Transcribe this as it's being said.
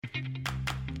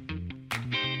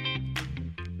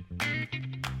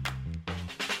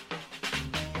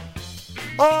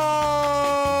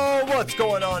Oh, what's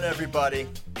going on, everybody?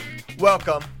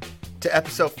 Welcome to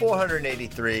episode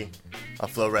 483 of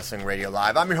Flow Wrestling Radio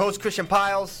Live. I'm your host, Christian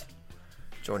Piles,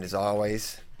 joined as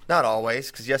always, not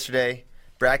always, because yesterday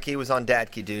Bracky was on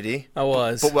dadky duty. I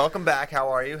was. But welcome back. How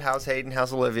are you? How's Hayden?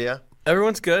 How's Olivia?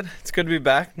 Everyone's good. It's good to be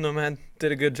back. Nomad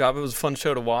did a good job. It was a fun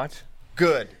show to watch.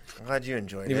 Good. I'm glad you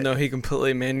enjoyed it. Even though he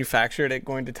completely manufactured it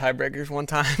going to tiebreakers one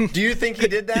time. Do you think he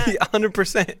did that?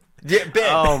 100%. Yeah, Ben.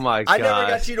 Oh my god! I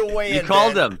never got you to weigh in. You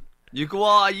called Ben. him. You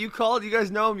called. You guys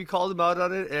know him. You called him out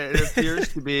on it. And it appears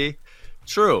to be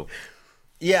true.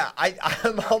 Yeah,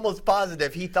 I'm almost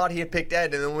positive he thought he had picked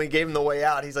Ed, and then when we gave him the way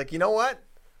out, he's like, you know what?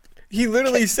 He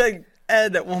literally said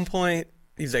Ed at one point.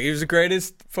 He's like, he was the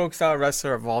greatest folk style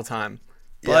wrestler of all time.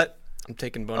 But I'm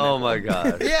taking Bo Oh Nickal. my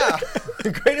god! Yeah,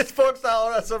 greatest folk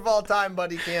style wrestler of all time, but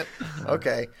he can't.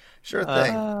 Okay, sure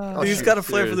thing. He's got a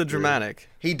flair for the dramatic.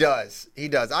 He does.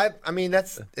 I mean,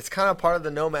 it's kind of part of the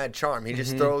Nomad charm. He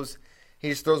just throws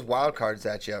wild cards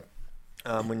at you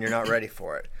when you're not ready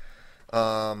for it.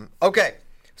 Okay,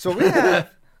 so we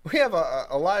have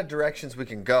a lot of directions we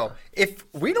can go. If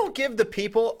we don't give the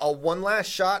people a one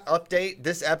last shot update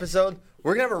this episode,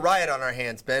 we're going to have a riot on our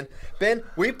hands, Ben. Ben,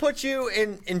 we put you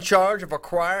in charge of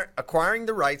acquiring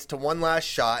the rights to one last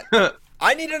shot.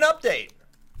 I need an update.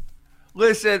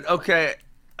 Listen, okay.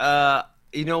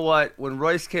 You know what? When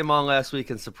Royce came on last week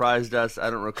and surprised us, I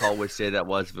don't recall which day that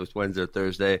was, if it was Wednesday or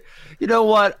Thursday. You know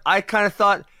what? I kind of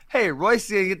thought, hey, Royce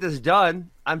is going to get this done.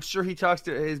 I'm sure he talks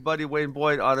to his buddy Wayne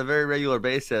Boyd on a very regular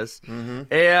basis.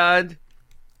 And,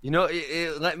 you know,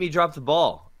 it let me drop the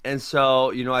ball. And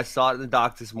so, you know, I saw it in the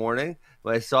doc this morning.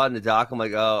 When I saw it in the doc, I'm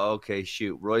like, oh, okay,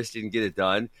 shoot. Royce didn't get it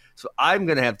done. So I'm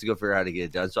going to have to go figure out how to get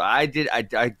it done. So I did.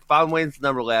 I found Wayne's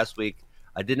number last week.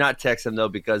 I did not text him, though,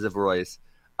 because of Royce.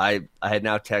 I had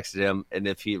now texted him, and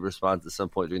if he responds at some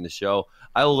point during the show,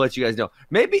 I will let you guys know.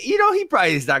 Maybe, you know, he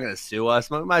probably is not going to sue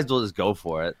us. Might as well just go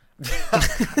for it.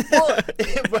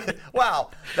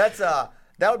 Wow,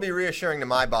 that would be reassuring to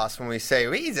my boss when we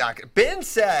say, he's not. Ben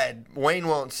said Wayne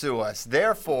won't sue us,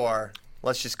 therefore,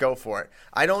 let's just go for it.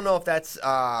 I don't know if that's.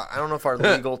 I don't know if our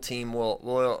legal team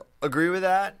will agree with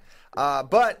that.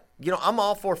 But you know, I'm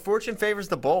all for fortune favors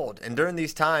the bold, and during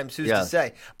these times, who's to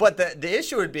say? But the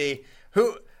issue would be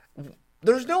who.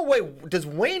 There's no way. Does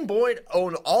Wayne Boyd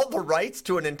own all the rights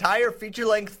to an entire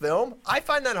feature-length film? I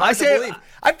find that hard to believe.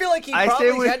 I feel like he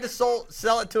probably had to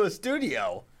sell it to a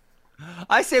studio.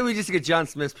 I say we just get John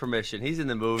Smith's permission. He's in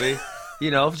the movie.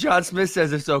 You know, if John Smith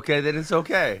says it's okay, then it's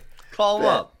okay. Call him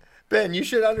up. Ben, you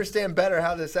should understand better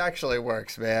how this actually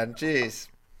works, man. Jeez.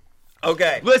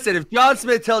 Okay. Listen, if John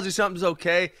Smith tells you something's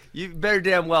okay, you better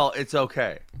damn well it's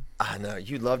okay. I know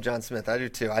you love John Smith. I do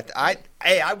too.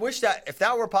 I wish that if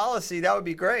that were policy, that would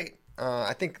be great.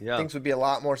 I think things would be a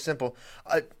lot more simple.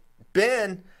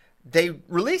 Ben, they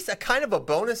released a kind of a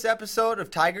bonus episode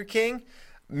of Tiger King.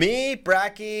 Me,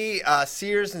 Bracky,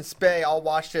 Sears, and Spay all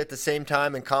watched it at the same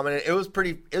time and commented. It was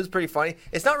pretty funny.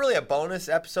 It's not really a bonus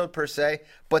episode per se,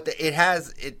 but it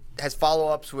has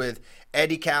follow-ups with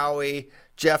Eddie Cowie,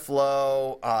 Jeff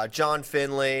Lowe, John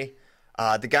Finley.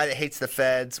 The guy that hates the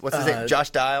feds. What's his name? Josh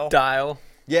Dial? Dial.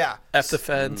 Yeah. F the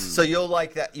feds. So you'll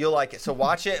like that. You'll like it. So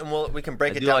watch it, and we can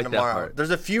break it down tomorrow. There's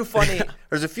a few funny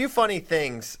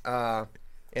things, and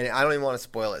I don't even want to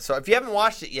spoil it. So if you haven't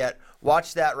watched it yet,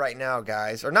 watch that right now,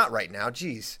 guys. Or not right now.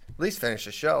 Jeez. At least finish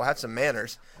the show. Have some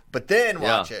manners. But then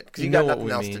watch it, because you got nothing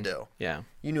else to do. Yeah.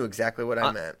 You knew exactly what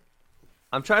I meant.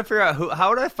 I'm trying to figure out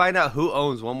how would I find out who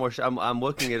owns One More Shot. I'm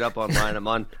looking it up online. I'm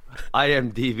on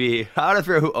IMDb. How would I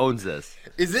figure out who owns this?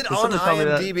 Is it on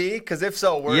IMDb? Because if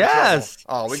so, we're yes. In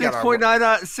trouble. Oh, we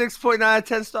 6.9 out of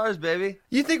 10 stars, baby.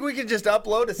 You think we could just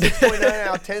upload a 6.9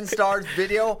 out of 10 stars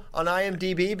video on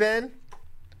IMDb, Ben?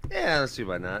 Yeah, let's see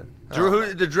why not.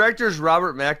 The director's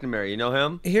Robert McNamara. You know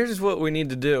him? Here's what we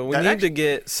need to do. We need to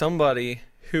get somebody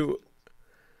who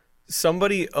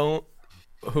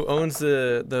owns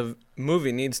the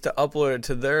movie needs to upload it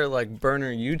to their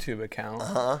burner YouTube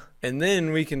account, and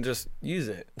then we can just use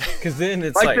it. Because then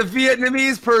it's like the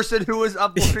Vietnamese person who was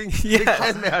uploading.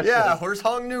 Yeah, where's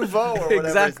Hong Nu Vo or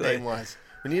whatever his name was.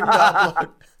 We need him to upload.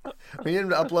 We need him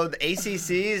to upload the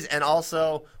ACCs and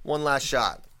also One Last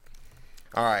Shot.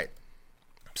 All right.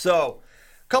 So,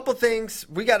 couple things.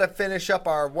 We got to finish up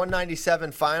our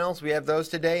 197 finals. We have those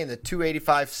today, and the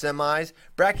 285 semis.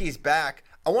 Bracky's back.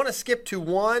 I want to skip to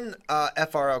one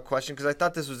FRL question because I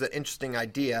thought this was an interesting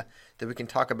idea that we can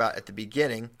talk about at the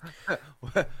beginning.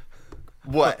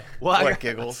 What? What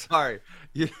giggles? Sorry.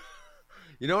 You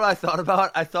know what I thought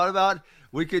about? I thought about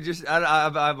we could just.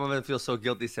 I'm gonna feel so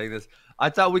guilty saying this. I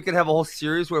thought we could have a whole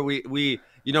series where we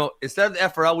instead of the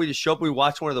FRL, we just show up. We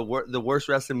watch one of the worst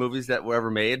wrestling movies that were ever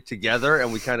made together,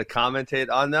 and we kind of commentate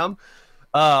on them.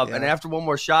 And after one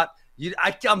more shot,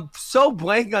 I'm so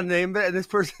blanking on the name of it, and this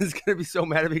person is gonna be so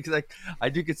mad at me because I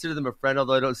do consider them a friend,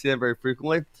 although I don't see them very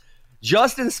frequently.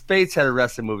 Justin Spates had a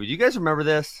wrestling movie. Do you guys remember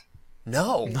this?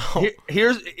 No.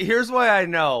 Here's why I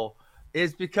know.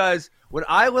 Is because when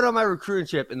I went on my recruiting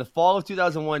trip in the fall of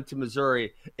 2001 to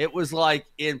Missouri, it was like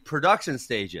in production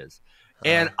stages.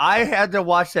 And I had to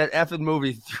watch that effing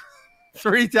movie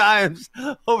three times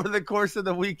over the course of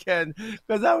the weekend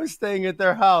because I was staying at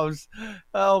their house.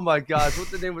 Oh, my gosh. What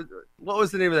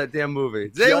was the name of that damn movie?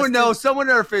 Does anyone know? Someone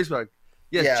on our Facebook.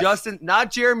 Yes, Justin,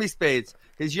 not Jeremy Spates,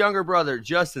 his younger brother,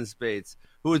 Justin Spates,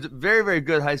 who was a very, very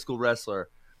good high school wrestler.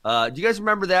 Do you guys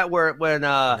remember that when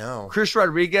No. Chris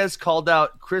Rodriguez called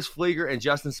out Chris Fleeger and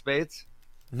Justin Spates?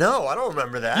 No, I don't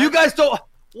remember that. You guys don't.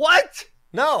 What?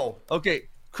 No. Okay,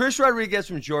 Chris Rodriguez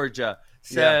from Georgia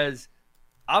says,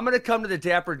 I'm going to come to the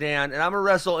Dapper Dan, and I'm going to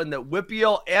wrestle in the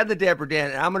Whippeal and the Dapper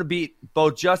Dan, and I'm going to beat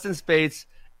both Justin Spates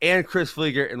and Chris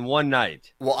Fleeger in one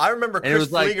night. Well, I remember Chris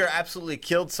Fleeger absolutely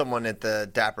killed someone at the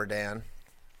Dapper Dan.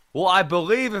 Well, I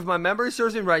believe, if my memory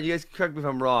serves me right, you guys can correct me if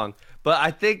I'm wrong, but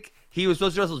I think he was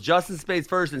supposed to wrestle Justin Spates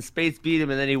first, and Spates beat him,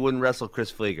 and then he wouldn't wrestle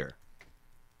Chris Fleeger.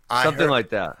 Something like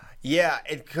that. Yeah,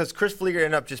 because Chris Fleeger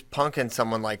ended up just punking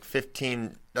someone like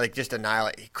 15, like just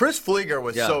annihilate. Chris Fleeger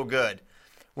was so good.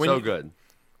 Good.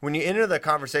 When you enter the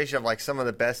conversation of like some of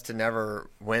the best to never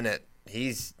win it,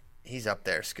 he's up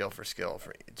there, skill for skill,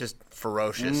 just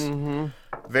ferocious. Mm-hmm.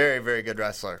 Very, very good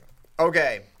wrestler.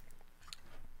 Okay.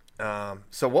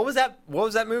 So what was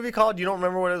that movie called? You don't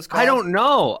remember what it was called? I don't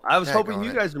know. I was hoping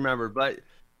you guys remembered, but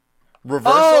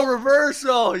Reversal. Oh,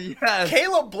 Reversal! Yes.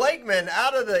 Caleb Blakeman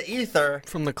out of the ether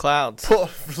from the clouds,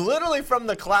 literally from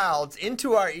the clouds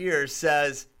into our ears,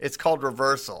 says it's called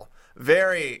Reversal.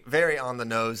 Very, very on the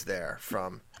nose there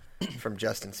from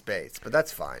Justin Spates, but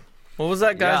that's fine. What was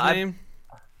that guy's name?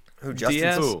 Who? Justin?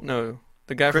 Diaz? Who? No.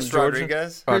 The guy Chris from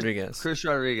Georgia? Rodriguez? Chris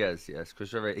Rodriguez, yes.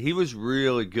 Chris Rodriguez. He was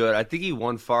really good. I think he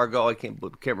won Fargo. I can't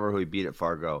remember who he beat at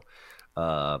Fargo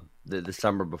the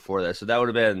summer before that. So that would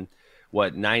have been,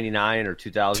 what, 99 or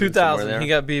 2000? 2000. He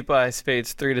got beat by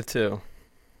Spates 3-2.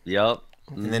 Yep.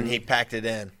 And then he packed it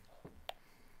in.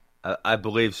 I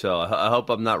believe so. I hope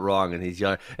I'm not wrong, and he's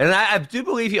young. And I do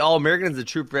believe he All-American as a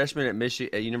true freshman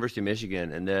at University of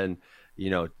Michigan, and then,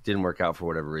 didn't work out for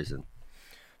whatever reason.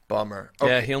 Bummer.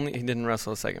 Okay. Yeah, he didn't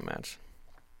wrestle the second match.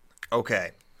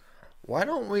 Okay, why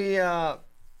don't we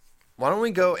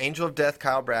go Angel of Death,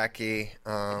 Kyle Brackey?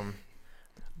 I'm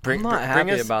not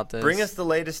happy about this. Bring us the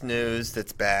latest news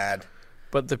that's bad.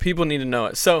 But the people need to know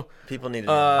it. So people need to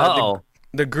know.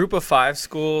 The group of 5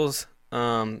 schools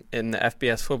in the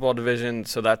FBS football division.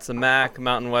 So that's the MAC,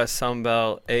 Mountain West,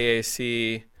 Sunbelt,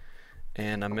 AAC,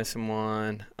 and I'm missing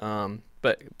one.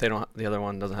 But the other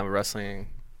one doesn't have a wrestling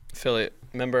affiliate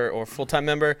member or full-time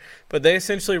member, but they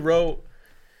essentially wrote,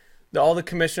 all the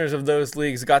commissioners of those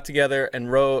leagues got together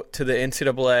and wrote to the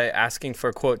NCAA asking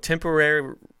for, quote,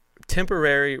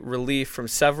 temporary relief from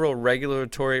several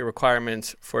regulatory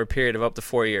requirements for a period of up to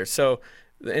 4 years. So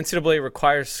the NCAA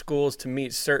requires schools to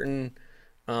meet certain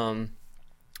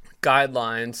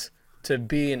guidelines to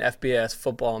be an FBS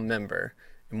football member,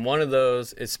 and one of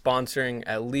those is sponsoring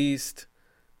at least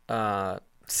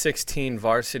 16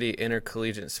 varsity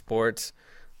intercollegiate sports,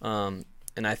 and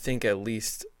I think at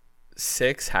least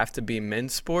 6 have to be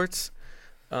men's sports.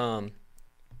 But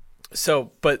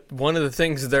one of the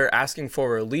things they're asking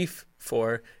for relief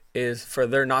for is for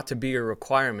there not to be a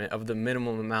requirement of the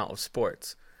minimum amount of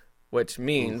sports, which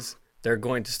means they're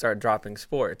going to start dropping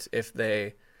sports if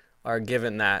they are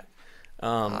given that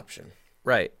option.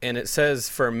 Right, and it says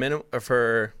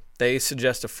they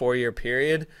suggest a 4-year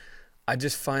period. I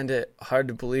just find it hard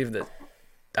to believe that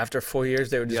after 4 years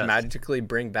they would just magically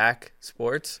bring back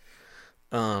sports.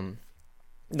 Now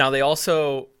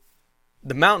the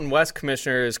Mountain West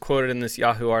commissioner is quoted in this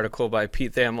Yahoo article by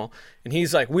Pete Thamel, and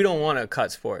he's like, we don't want to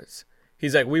cut sports.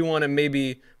 He's like, we want to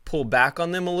maybe pull back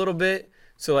on them a little bit.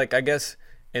 So like, I guess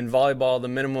in volleyball, the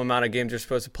minimum amount of games you're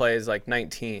supposed to play is like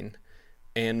 19,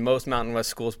 and most Mountain West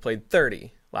schools played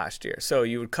 30 last year. So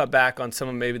you would cut back on some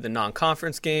of maybe the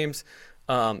non-conference games.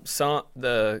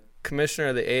 The commissioner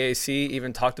of the AAC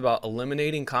even talked about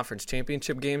eliminating conference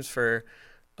championship games for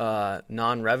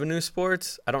non-revenue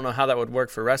sports. I don't know how that would work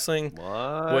for wrestling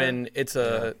when it's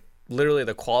literally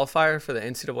the qualifier for the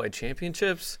NCAA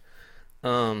championships.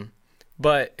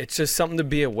 But it's just something to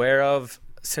be aware of.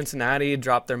 Cincinnati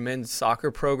dropped their men's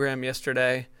soccer program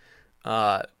yesterday.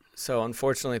 So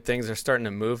unfortunately, things are starting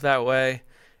to move that way.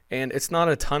 And it's not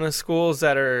a ton of schools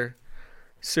that are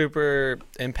super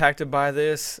impacted by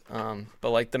this, but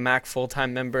like the MAC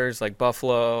full-time members like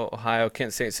Buffalo, Ohio,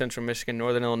 Kent State, Central Michigan,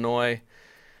 Northern Illinois,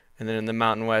 and then in the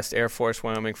Mountain West, Air Force,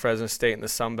 Wyoming, Fresno State, and the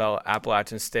Sun Belt,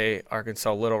 Appalachian State,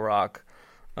 Arkansas, Little Rock.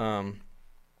 I'm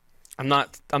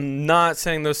not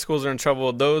saying those schools are in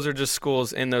trouble. Those are just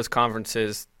schools in those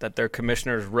conferences that their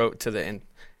commissioners wrote to the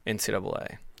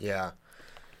NCAA. Yeah.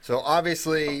 So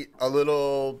obviously a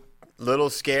little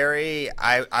scary.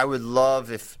 I would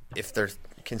love if they're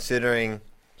considering,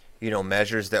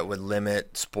 measures that would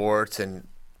limit sports and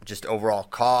just overall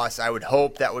costs. I would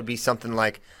hope that would be something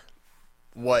like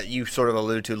what you sort of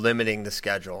allude to, limiting the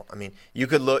schedule. I mean, you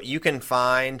can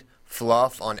find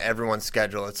fluff on everyone's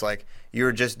schedule. It's like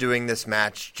you're just doing this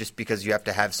match just because you have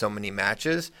to have so many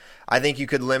matches. I think you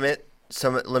could limit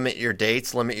your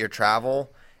dates, limit your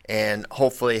travel, and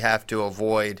hopefully have to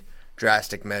avoid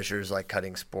drastic measures like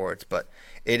cutting sports. But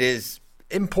it is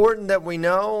important that we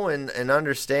know and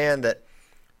understand that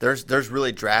there's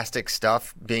really drastic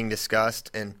stuff being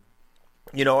discussed. And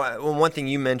one thing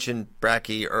you mentioned,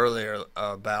 Bracky, earlier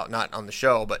about, not on the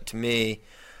show but to me,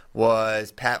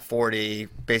 was Pat Forty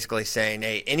basically saying,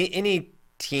 hey, any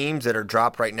teams that are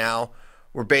dropped right now,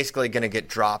 we're basically going to get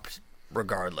dropped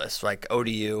regardless. Like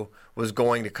ODU was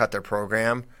going to cut their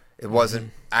program. It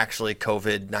wasn't actually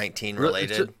COVID-19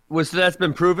 related. So that's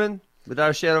been proven without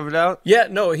a shadow of a doubt? Yeah,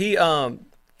 no, he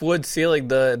Wood Selig,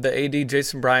 the AD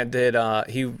Jason Bryant did.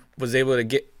 He was able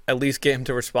to at least get him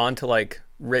to respond to like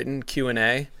written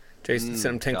Q&A. Jason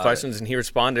sent him 10 questions and he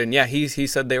responded. And yeah, he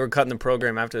said they were cutting the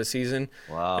program after the season.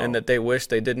 Wow. And that they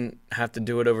wished they didn't have to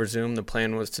do it over Zoom. The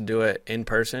plan was to do it in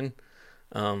person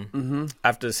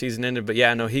after the season ended. But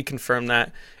yeah, no, he confirmed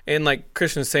that. And like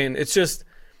Christian was saying, it's just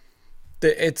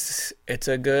it's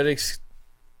a good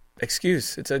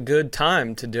excuse. It's a good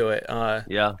time to do it.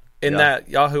 In that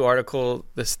Yahoo article,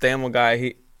 the Stamel guy,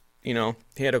 he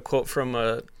had a quote from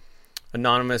a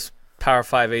anonymous Power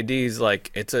 5 ADs, like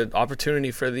it's an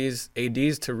opportunity for these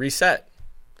ADs to reset.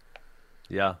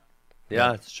 Yeah,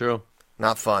 it's true.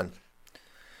 Not fun.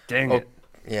 Dang it.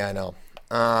 Yeah, I know.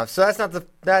 So that's not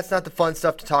the fun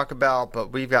stuff to talk about,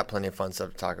 but we've got plenty of fun stuff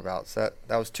to talk about. So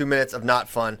that was 2 minutes of not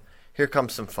fun. Here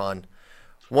comes some fun.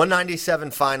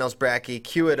 197 finals, Bracky.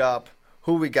 Cue it up.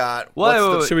 Who we got?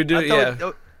 Should we do it?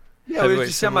 Yeah, we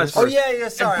just semis. Oh yeah.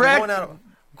 Sorry, I'm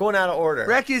going out of order.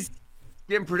 Bracky's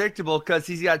getting predictable because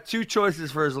he's got two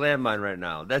choices for his landmine right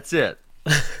now. That's it.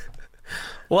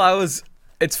 Well,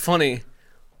 it's funny.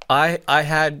 I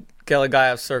had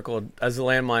Galagayev circled as a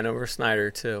landmine over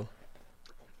Snyder too.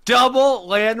 Double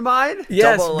landmine?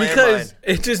 Yes, Double because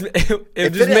landmine.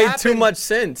 it just made too much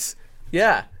sense.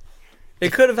 Yeah.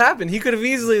 It could have happened. He could have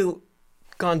easily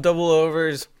gone double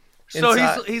overs.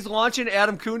 So he's launching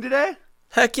Adam Kuhn today?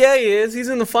 Heck yeah, he is. He's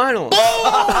in the finals.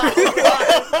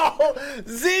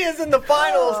 Z is in the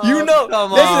finals.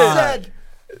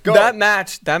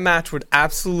 That match would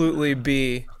absolutely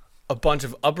be a bunch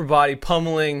of upper body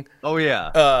pummeling. Oh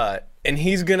yeah. And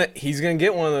he's gonna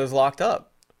get one of those locked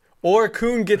up, or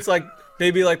Kuhn gets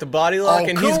maybe the body lock,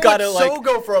 and he's got to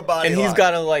go for a body and lock. He's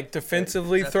got to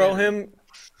defensively throw him.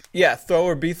 Yeah, throw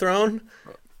or be thrown.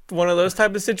 One of those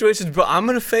type of situations. But I'm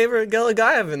gonna favor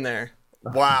Galagayev in there.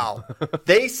 Wow.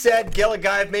 They said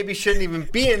Galagayev maybe shouldn't even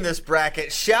be in this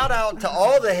bracket. Shout out to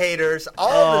all the haters,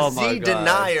 all the Z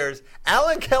deniers.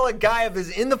 Alan Galagayev is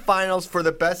in the finals for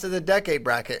the best of the decade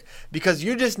bracket because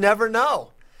you just never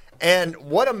know. And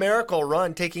what a miracle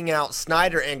run taking out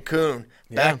Snyder and Kuhn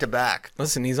back to back.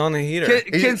 Listen, he's on the heater.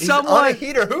 Can someone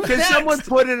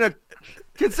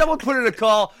put in a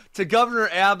call to Governor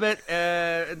Abbott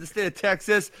in the state of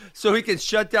Texas so he can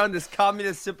shut down this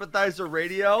communist sympathizer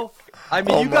radio? I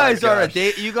mean, you guys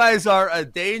are a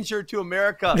danger to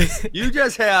America. You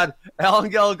just had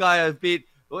Alan Galagayev beat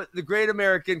the great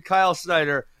American Kyle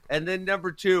Snyder, and then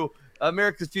number 2,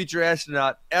 America's future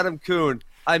astronaut Adam Kuhn.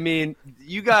 I mean,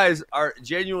 you guys are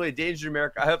genuinely a danger to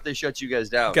America. I hope they shut you guys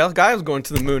down. Galagayev's going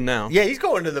to the moon now. Yeah, he's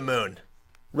going to the moon.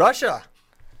 Russia.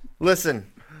 Listen.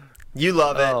 You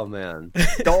love it. Oh man!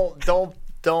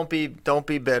 Don't be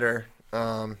bitter.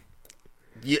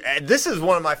 This is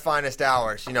one of my finest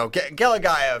hours.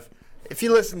 Galagayev. If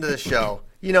you listen to the show,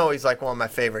 he's like one of my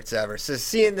favorites ever. So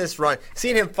seeing this run,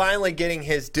 seeing him finally getting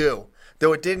his due,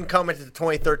 though it didn't come into the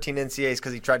 2013 NCAAs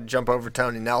because he tried to jump over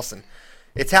Tony Nelson.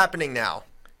 It's happening now,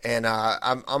 and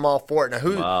I'm all for it. Now,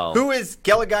 who is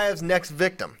Galagayev's next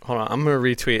victim? Hold on, I'm gonna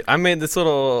retweet. I made this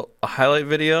little highlight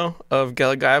video of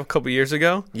Galagayev a couple years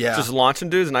ago. Yeah, just launching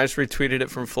dudes, and I just retweeted it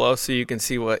from Flow so you can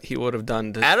see what he would have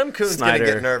done to Adam Kuhn's Snyder,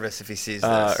 gonna get nervous if he sees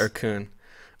this or Kuhn.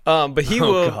 But he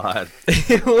will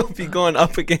he will be going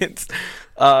up against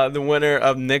the winner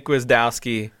of Nick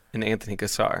Gwiazdowski and Anthony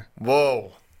Cassar.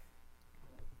 Whoa.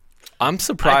 I'm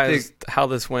surprised how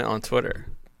this went on Twitter.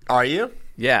 Are you?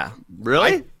 Yeah.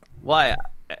 Really? Why?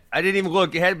 I didn't even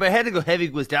look ahead, but I had to go heavy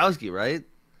Gwiazdowski, right?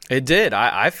 It did.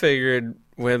 I figured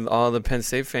with all the Penn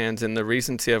State fans and the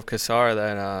recency of Cassar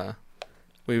that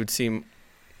we would see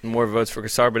more votes for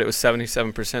Cassar, but it was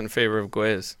 77% in favor of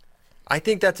Gwiz. I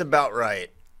think that's about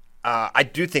right. I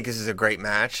do think this is a great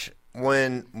match.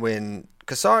 When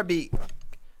Cassar beat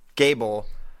Gable,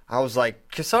 I was like,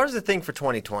 Cassar's the thing for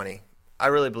 2020. I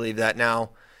really believe that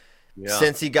now. Yeah.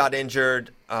 Since he got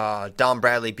injured, Don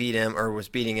Bradley beat him or was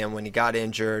beating him when he got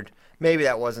injured. Maybe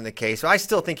that wasn't the case. So I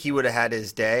still think he would have had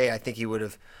his day. I think he would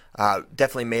have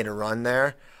definitely made a run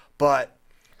there. But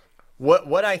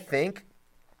what I think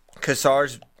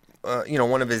Cassar's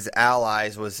one of his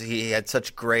allies was he had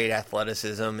such great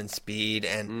athleticism and speed,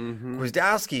 and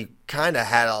Gwiazdowski kind of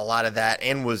had a lot of that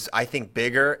and was, I think,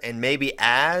 bigger and maybe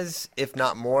as, if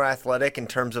not more, athletic in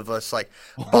terms of us like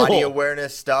body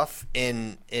awareness stuff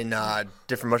in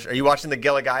different motion. Are you watching the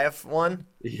Gilagayev one?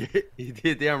 You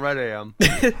did, damn right I am.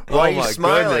 Why are you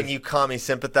smiling, goodness. You commie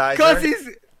sympathizer? Because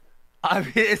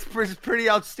it's pretty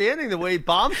outstanding the way he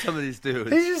bombs some of these dudes.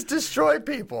 He just destroyed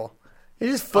people. He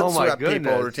just foot swept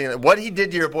people routinely. What he did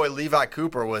to your boy Levi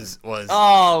Cooper was.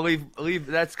 Oh, leave.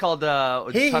 That's called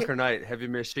Tucker Knight, heavy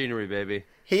machinery, baby.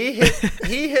 He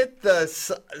hit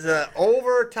the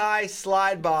over tie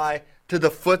slide by to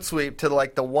the foot sweep to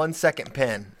like the 1 second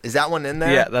pin. Is that one in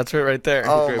there? Yeah, that's it right there.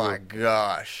 Oh my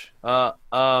gosh.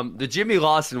 The Jimmy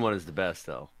Lawson one is the best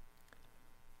though.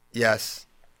 Yes,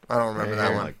 I don't remember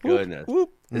that one. Oh my goodness.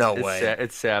 No way.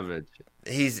 It's savage.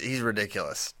 He's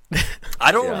ridiculous.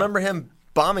 I don't remember him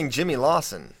bombing Jimmy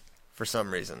Lawson for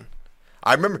some reason.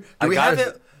 I remember. Do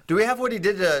we have what he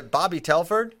did to Bobby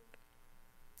Telford?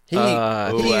 I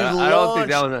don't think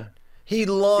that was he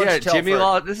launched Telford. Jimmy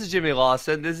Lawson. This is Jimmy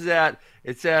Lawson. It's at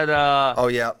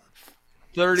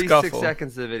 36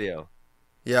 seconds of the video.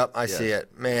 Yep, I see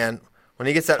it. Man, when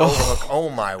he gets that overhook, oh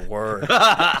my word.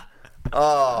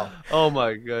 Oh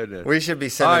my goodness. We should be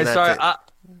sending that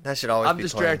that should always be I'm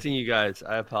distracting you guys.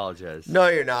 I apologize. No,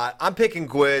 you're not. I'm picking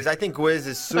Gwiz. I think Gwiz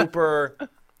is super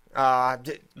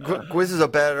Gwiz is a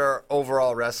better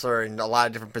overall wrestler in a lot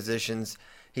of different positions.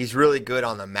 He's really good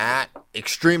on the mat.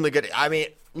 Extremely good. I mean,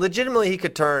 legitimately he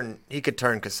could turn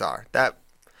Cassar. That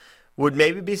would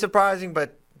maybe be surprising,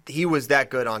 but he was that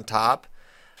good on top.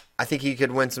 I think he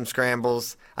could win some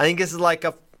scrambles. I think this is like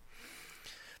a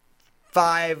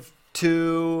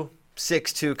 5-2,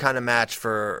 6-2 kind of match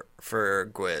for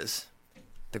Gwiz,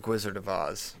 the Gwizard of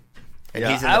Oz. And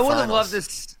he's in the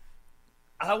finals.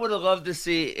 I would have loved to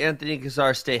see Anthony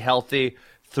Cassar stay healthy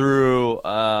through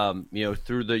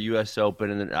the U.S.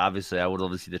 Open, and then obviously I would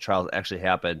love to see the trials actually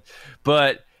happen.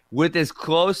 But with as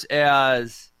close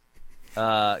as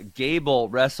Gable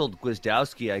wrestled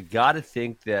Gwiazdowski, I got to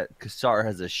think that Cassar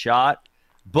has a shot,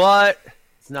 but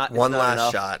it's not one last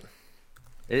enough. shot.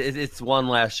 It's one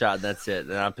last shot, and that's it.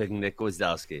 And I'm picking Nick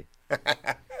Gwiazdowski.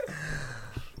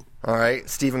 All right,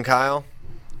 Stephen Kyle.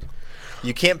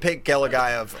 You can't pick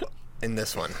Gilagayev in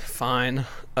this one. Fine.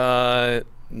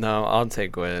 No, I'll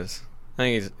take Gwiz. I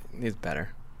think he's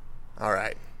better. All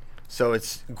right. So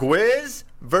it's Gwiz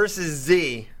versus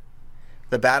Z,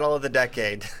 the battle of the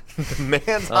decade. The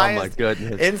man's highest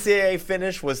NCAA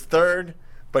finish was third,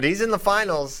 but he's in the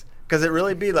finals. Because it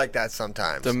really be like that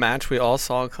sometimes. The match we all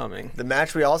saw coming.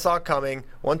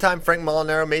 One time Frank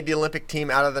Molinaro made the Olympic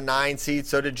team out of the 9 seed.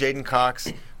 So did Jaden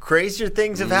Cox. Crazier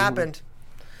things have happened.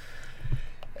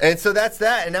 And so that's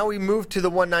that. And now we move to the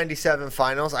 197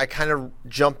 finals. I kind of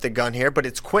jumped the gun here. But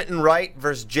it's Quentin Wright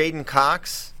versus Jaden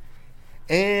Cox.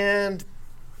 And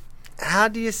how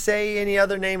do you say any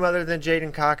other name other than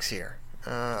Jaden Cox here?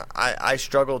 I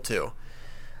struggle too.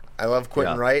 I love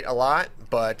Quentin Wright a lot,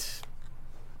 but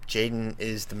Jaden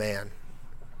is the man.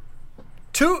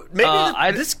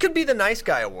 This could be the nice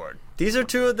guy award. These are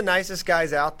two of the nicest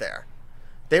guys out there.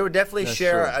 They would definitely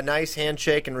share a nice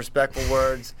handshake and respectful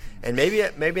words, and maybe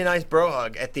a nice bro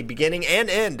hug at the beginning and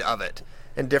end of it,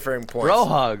 in different points. Bro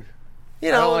hug.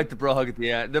 I don't like the bro hug at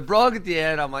the end. The bro hug at the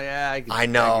end, I'm like, I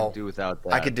could do without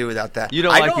that. I could do without that. You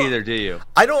don't like it either, do you?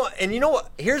 I don't. And you know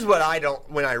what? Here's what I don't.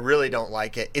 When I really don't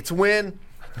like it, it's when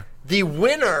the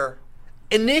winner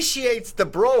initiates the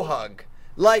bro hug,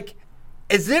 like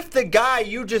as if the guy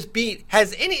you just beat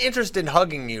has any interest in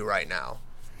hugging you right now.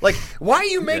 Like, why are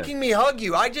you making me hug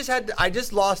you? I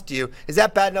just lost you. Is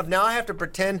that bad enough? Now I have to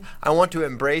pretend I want to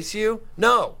embrace you?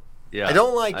 No. Yeah, I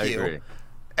don't like you. Agree.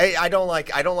 I don't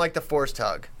like the forced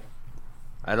hug.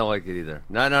 I don't like it either.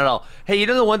 Not at all. Hey, you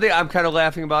know the one thing I'm kind of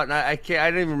laughing about, and I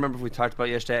don't even remember if we talked about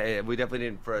it yesterday. We definitely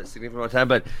didn't for a significant amount of time,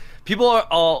 but people are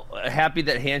all happy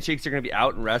that handshakes are going to be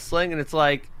out in wrestling, and it's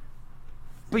like,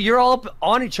 but you're all up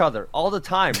on each other all the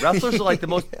time. Wrestlers are like the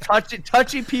most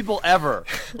touchy people ever.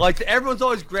 Like everyone's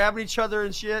always grabbing each other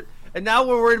and shit, and now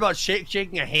we're worried about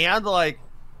shaking a hand. Like,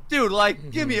 dude, like,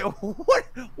 give me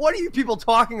what are you people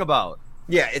talking about?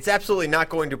 Yeah, it's absolutely not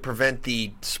going to prevent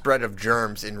the spread of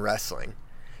germs in wrestling.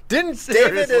 Didn't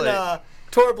David and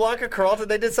Torre Blanca Peralta,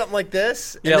 they did something like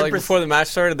this? Yeah, like before the match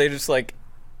started, they just like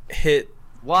hit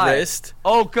wrist.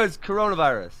 Oh, because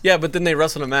coronavirus. Yeah, but then they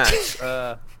wrestled a match.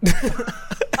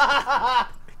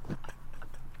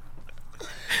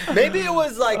 Maybe it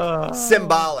was like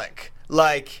symbolic.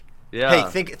 Like, hey,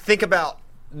 think about,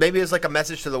 maybe it was like a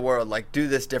message to the world, like, do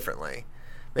this differently.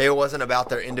 Maybe it wasn't about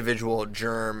their individual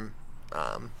germ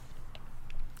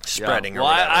spreading or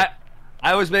whatever.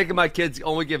 I was making my kids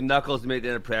only give knuckles to make the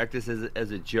end of practice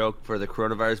as a joke for the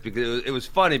coronavirus because it was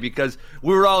funny because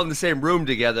we were all in the same room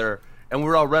together and we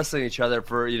were all wrestling each other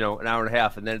for an hour and a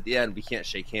half, and then at the end we can't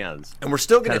shake hands. And we're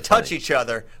still going to touch each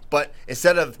other, but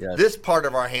instead of this part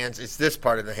of our hands, it's this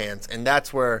part of the hands, and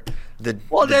that's where the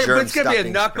it's going to be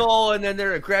a knuckle, and then they're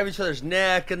going to grab each other's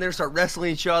neck, and they're going to start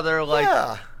wrestling each other.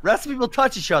 Like wrestling people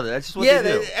touch each other. That's just what they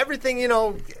do. Everything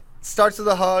starts with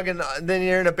a hug, and then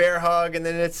you're in a bear hug, and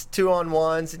then it's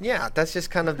 2-on-1s, and that's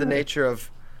just kind of the nature of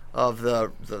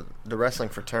the wrestling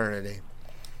fraternity.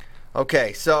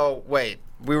 Okay, so wait,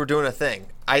 we were doing a thing.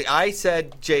 I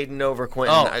said Jaden over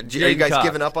Quentin. Are you guys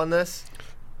giving up on this?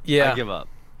 Yeah, I give up.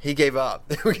 He gave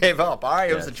up. We gave up. All right,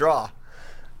 it was a draw.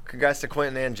 Congrats to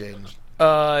Quentin and Jaden.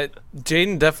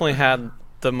 Jaden definitely had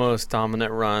the most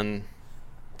dominant run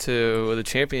to the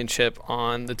championship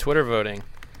on the Twitter voting.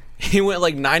 He went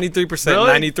like 93%,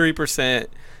 93%,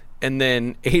 and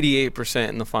then 88%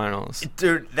 in the finals.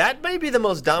 Dude, that may be the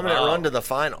most dominant run to the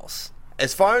finals.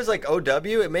 As far as like OW,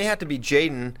 it may have to be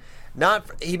Jaden.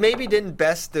 He maybe didn't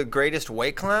best the greatest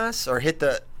weight class or hit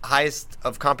the highest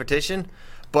of competition,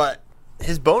 but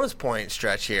his bonus point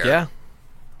stretch here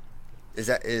is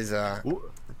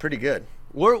pretty good.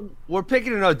 We're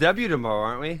picking an OW tomorrow,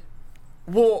 aren't we?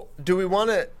 Well, do we want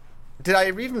to? Did I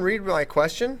even read my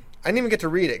question? I didn't even get to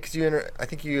read it because I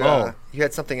think you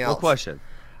had something else. What question?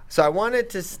 So I wanted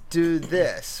to do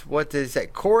this. What did it say?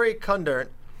 Corey Kundert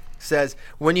says,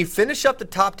 when you finish up the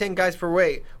top 10 guys per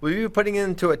weight, will you be putting it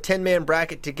into a 10-man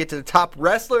bracket to get to the top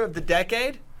wrestler of the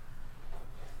decade?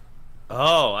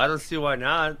 Oh, I don't see why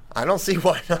not. I don't see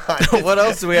why not. What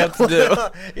else do we have to do?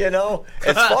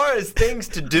 As far as things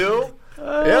to do,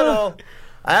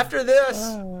 after this,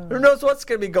 who knows what's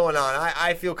going to be going on?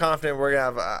 I feel confident we're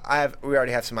going to have. We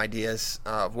already have some ideas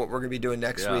of what we're going to be doing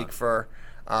next week for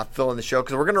filling the show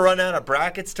because we're going to run out of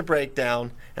brackets to break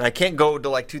down, and I can't go to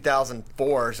like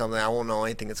 2004 or something. I won't know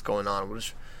anything that's going on.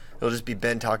 It'll just be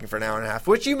Ben talking for an hour and a half,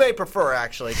 which you may prefer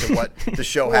actually to what the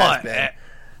show has been.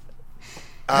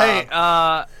 Hey,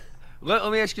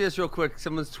 let me ask you this real quick.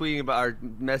 Someone's tweeting about or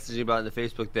messaging about it in the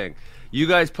Facebook thing. You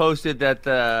guys posted that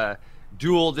the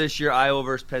duel this year, Iowa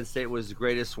versus Penn State, was the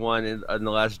greatest one in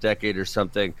the last decade or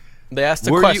something. They asked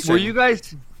a question. Were you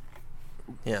guys?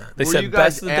 Yeah, they said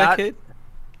best of the decade.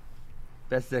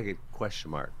 Best decade?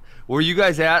 Question mark. Were you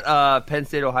guys at Penn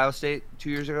State, Ohio State 2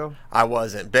 years ago? I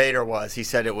wasn't. Bader was. He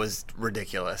said it was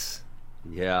ridiculous.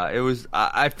 Yeah, it was.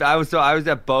 I was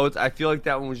at both. I feel like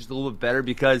that one was just a little bit better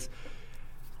because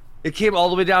it came all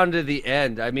the way down to the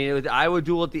end. I mean, with Iowa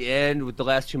duel at the end, with the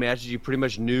last two matches, you pretty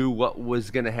much knew what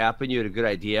was going to happen. You had a good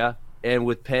idea. And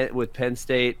with Penn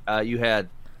State, you had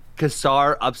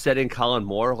Kassar upsetting Colin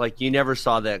Moore. Like, you never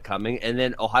saw that coming. And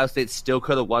then Ohio State still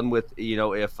could have won with,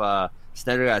 if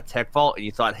Snyder got a tech fault and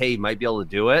you thought, hey, he might be able to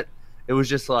do it. It was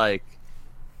just like,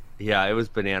 it was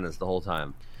bananas the whole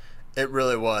time. It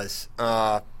really was.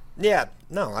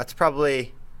 That's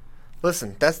probably...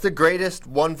 Listen, that's the greatest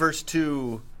 1 versus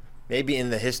 2 maybe in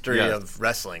the history of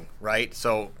wrestling, right?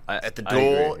 So at the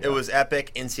duel, it was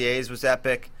epic. NCAAs was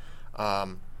epic.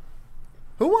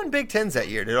 Who won Big Tens that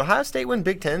year? Did Ohio State win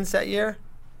Big Tens that year?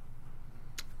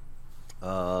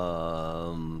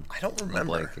 I don't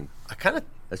remember.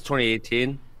 That's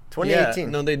 2018. 2018.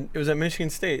 Yeah, no, it was at Michigan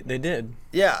State. They did.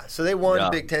 Yeah, so they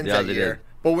won Big Tens that year. Did.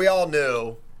 But we all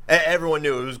knew, everyone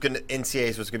knew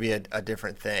NCAAs was going to be a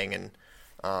different thing and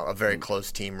a very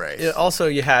close team race. Also,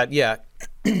 you had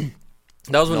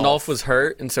that was when Nolf was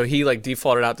hurt, and so he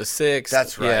defaulted out to 6.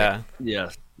 That's right. Yeah.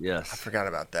 Yes. I forgot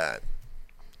about that.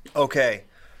 Okay,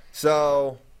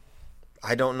 so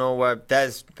I don't know what that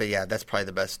is, but that's probably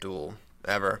the best duel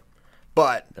ever.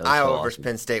 But Iowa versus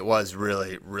Penn State was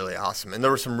really, really awesome, and there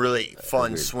were some really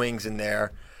fun swings in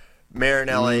there.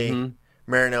 Marinelli,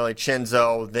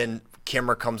 Chenzo, then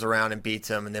Kimmer comes around and beats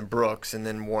him, and then Brooks, and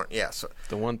then Warren. Yeah, so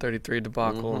the 133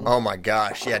 debacle. Oh my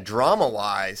gosh, yeah.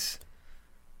 Drama-wise,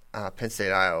 Penn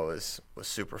State Iowa was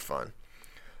super fun.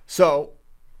 So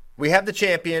we have the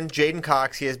champion, J'den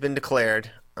Cox. He has been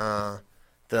declared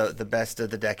the best of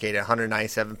the decade at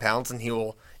 197 pounds, and he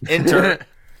will enter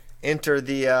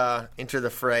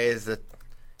the fray as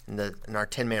in our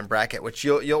 10-man bracket, which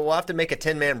we'll have to make a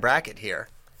 10-man bracket here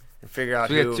and figure out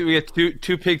who. We have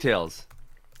two pigtails.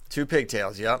 2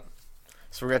 pigtails, yep.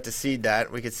 So we're going to have to seed that.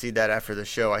 We could seed that after the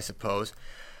show, I suppose.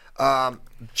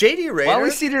 JD Raider. Why don't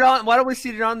we seed it on?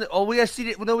 We got to seed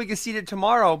it. No, we can seed it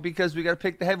tomorrow because we got to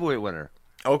pick the heavyweight winner.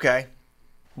 Okay.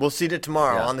 We'll seed it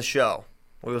tomorrow on the show.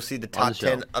 We will seed the top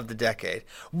 10 of the decade.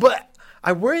 But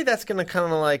I worry that's going to kind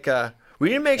of like we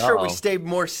need to make sure we stay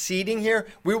more seeding here.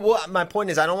 My point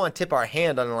is I don't want to tip our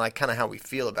hand on like kind of how we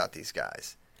feel about these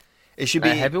guys. It should be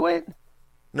heavyweight?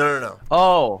 No.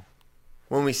 Oh.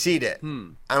 When we seed it.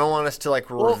 I don't want us to like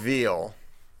reveal.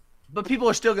 But people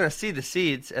are still going to see the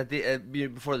seeds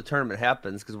before the tournament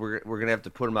happens because we're going to have to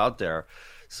put them out there.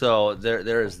 So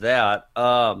there is that.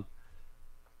 Can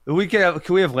we have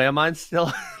landmines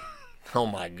still? Oh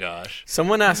my gosh!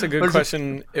 Someone asked a good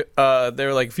question. They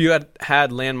were like, if you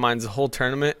had landmines the whole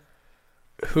tournament,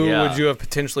 who would you have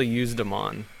potentially used them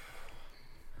on?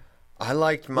 I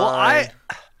liked mine. Well,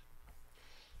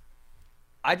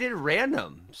 I did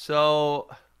random, so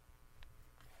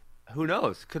who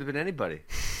knows? Could have been anybody.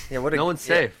 Yeah, no one's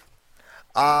safe.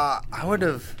 I would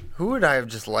have. Who would I have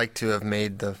just liked to have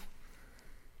made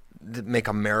make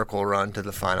a miracle run to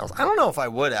the finals? I don't know if I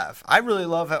would have. I really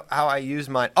love how I use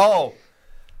mine. I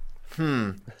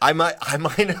might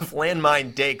have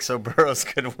landmine Dake so Burroughs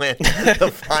could win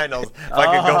the finals. If I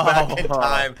could go back in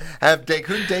time, have Dake.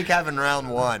 Who'd Dake have in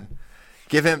round 1?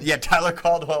 Give him Tyler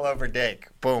Caldwell over Dake.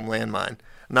 Boom, landmine.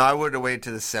 No, I would have waited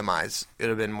to the semis. It would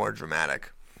have been more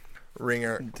dramatic.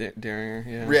 Ringer. Daringer,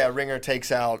 yeah. Yeah, Ringer takes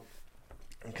out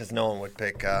because no one would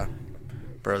pick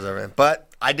Burroughs over him. But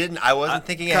I didn't. I wasn't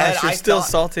thinking ahead. You're still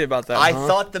salty about that. I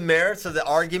thought the merits of the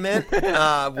argument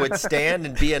would stand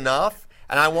and be enough,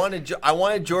 and I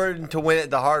wanted Jordan to win it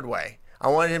the hard way. I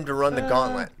wanted him to run the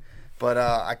gauntlet, but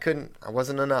I couldn't. I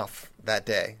wasn't enough that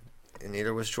day, and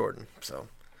neither was Jordan. So.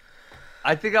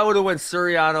 I think I would have went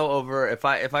Suriano over if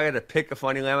I had to pick a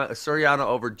funny lamb, Suriano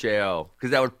over Jo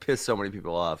because that would piss so many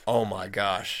people off. Oh my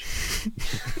gosh!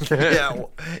 yeah,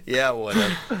 it would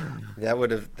have. That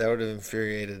would have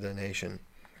infuriated the nation,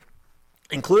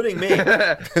 including me,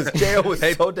 because Jo was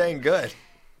so dang good.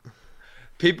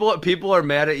 People are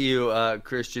mad at you,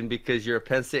 Christian, because you're a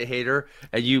Penn State hater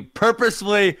and you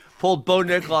purposefully pulled Bo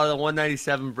Nickel out of the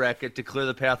 197 bracket to clear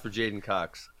the path for J'den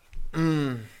Cox.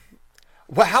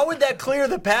 Well, how would that clear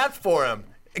the path for him?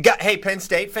 Hey, Penn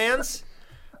State fans,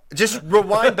 just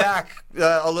rewind back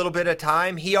a little bit of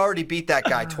time. He already beat that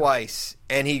guy twice,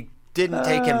 and he didn't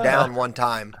take him down one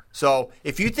time. So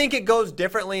if you think it goes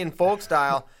differently in folk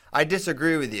style, I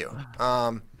disagree with you.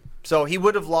 So he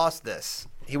would have lost this.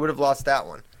 He would have lost that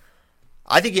one.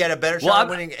 I think he had a better shot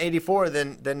winning 84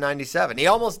 than 97. He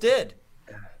almost did.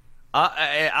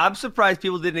 I'm surprised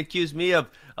people didn't accuse me of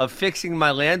fixing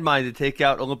my landmine to take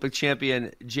out Olympic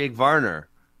champion Jake Varner.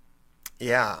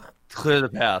 Yeah. Clear the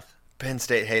path. Penn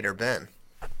State hater Ben.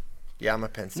 Yeah, I'm a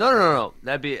Penn State. No.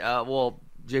 That'd be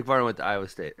Jake Varner went to Iowa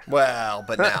State. Well,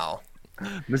 but now.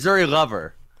 Missouri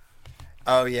lover.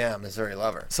 Oh yeah, Missouri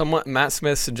lover. Matt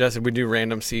Smith suggested we do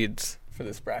random seeds for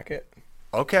this bracket.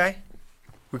 Okay.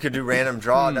 We could do random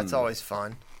draw. That's always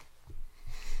fun.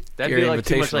 That'd be like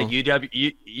too much like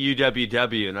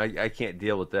UWW, and I can't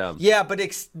deal with them. Yeah, but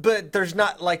there's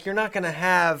not like you're not gonna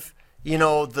have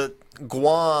the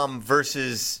Guam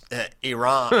versus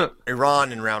Iran in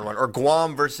round 1 or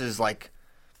Guam versus like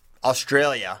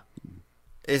Australia.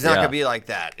 It's not gonna be like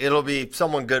that. It'll be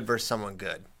someone good versus someone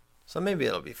good. So maybe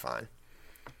it'll be fine.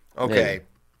 Okay,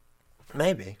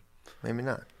 maybe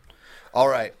not. All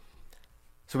right.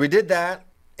 So we did that,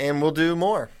 and we'll do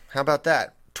more. How about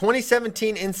that?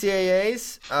 2017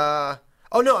 NCAAs. I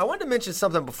wanted to mention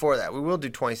something before that. We will do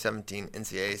 2017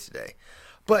 NCAAs today.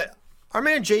 But our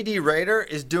man JD Raider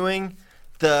is doing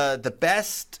the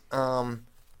best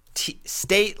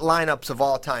state lineups of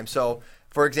all time. So,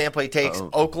 for example, he takes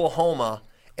Oklahoma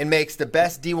and makes the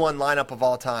best D1 lineup of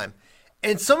all time.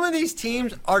 And some of these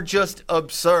teams are just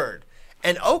absurd.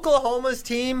 And Oklahoma's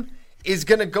team is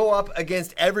going to go up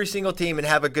against every single team and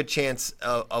have a good chance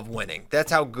of winning.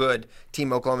 That's how good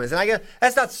Team Oklahoma is. And I guess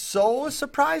that's not so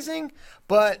surprising,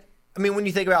 but I mean, when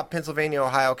you think about Pennsylvania,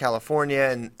 Ohio, California,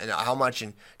 and how much,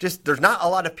 and just there's not a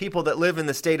lot of people that live in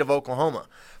the state of Oklahoma.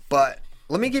 But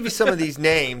let me give you some of these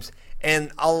names,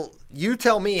 and you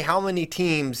tell me how many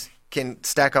teams can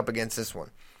stack up against this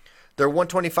one. Their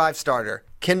 125 starter,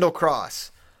 Kendall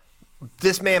Cross.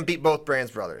 This man beat both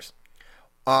Brands brothers.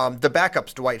 The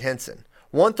backup's Dwight Henson.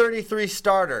 133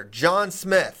 starter, John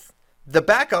Smith. The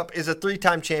backup is a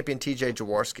 3-time champion, TJ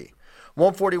Jaworski.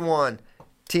 141,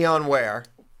 Tion Ware.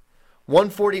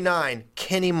 149,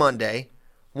 Kenny Monday.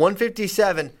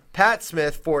 157, Pat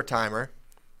Smith, 4-timer.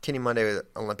 Kenny Monday was an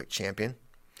Olympic champion.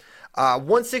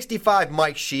 165,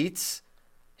 Mike Sheets.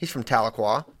 He's from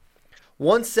Tahlequah.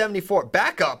 174,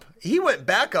 backup. He went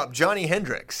backup, Johnny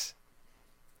Hendricks.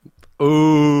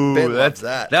 Ooh, Ben loves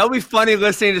that. That would be funny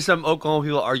listening to some Oklahoma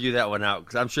people argue that one out,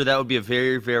 because I'm sure that would be a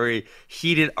very, very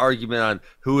heated argument on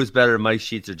who is better, Mike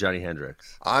Sheets or Johnny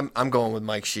Hendricks. I'm going with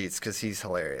Mike Sheets because he's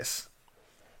hilarious.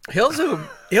 He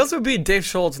also beat Dave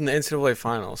Schultz in the NCAA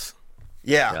finals.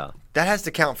 Yeah, that has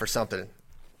to count for something.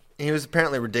 He was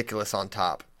apparently ridiculous on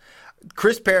top.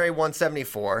 Chris Perry,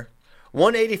 174.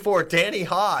 184, Danny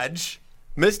Hodge,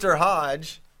 Mr.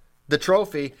 Hodge, the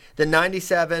trophy. The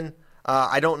 97,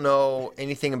 I don't know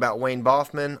anything about Wayne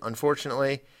Boffman,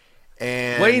 unfortunately.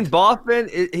 And Wayne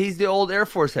Boffman, he's the old Air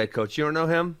Force head coach. You don't know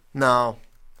him? No.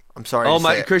 I'm sorry. Oh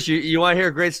my, Chris, you want to hear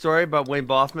a great story about Wayne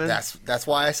Boffman? That's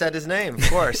why I said his name, of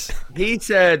course. He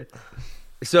said,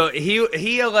 so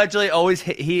he alleged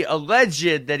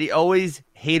that he always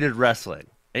hated wrestling,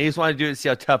 and he just wanted to do it to see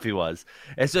how tough he was.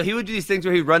 And so he would do these things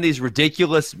where he'd run these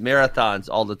ridiculous marathons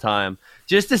all the time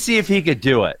just to see if he could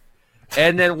do it.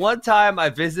 And then one time I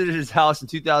visited his house in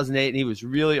 2008, and he was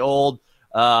really old.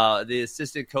 The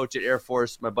assistant coach at Air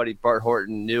Force, my buddy Bart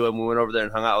Horton, knew him. We went over there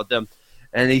and hung out with him.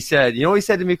 And he said, you know what he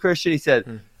said to me, Christian? He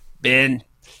said, Ben,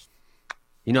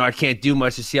 I can't do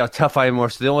much to see how tough I am more,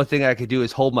 so the only thing I could do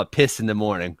is hold my piss in the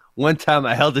morning. One time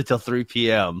I held it till 3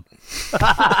 p.m.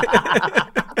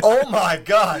 Oh, my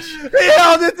gosh. He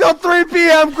held it till 3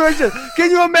 p.m., Christian.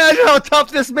 Can you imagine how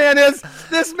tough this man is?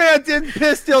 This man didn't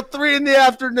piss till 3 in the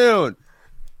afternoon.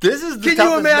 Can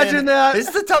you imagine that? This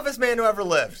is the toughest man who ever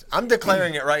lived. I'm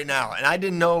declaring it right now, and I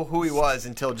didn't know who he was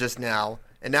until just now.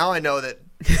 And now I know that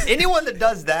anyone that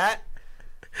does that,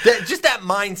 just that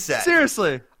mindset.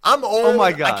 Seriously. I'm old. Oh,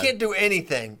 my God. I can't do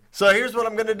anything. So here's what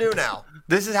I'm going to do now.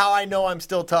 This is how I know I'm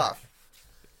still tough.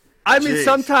 I mean,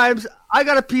 sometimes I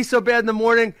got to pee so bad in the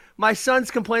morning. My son's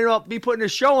complaining about me putting a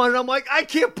show on, and I'm like, I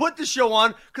can't put the show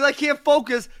on because I can't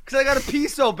focus because I got to pee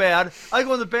so bad. I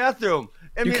go in the bathroom.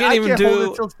 I can't even do hold it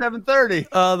until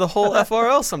 7:30. The whole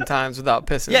FRL sometimes without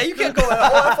pissing. Yeah, you can't go in the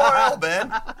whole FRL,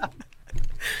 Ben.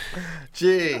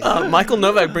 Gee. Michael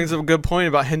Novak brings up a good point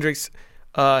about Hendricks.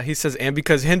 He says, and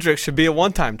because Hendricks should be a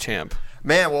one-time champ.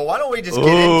 Man, well, why don't we just get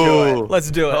into it?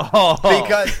 Let's do it.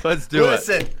 Because let's do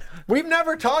listen, we've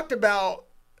never talked about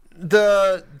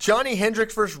the Johnny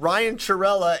Hendricks versus Ryan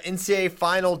Chirella NCAA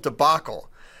final debacle.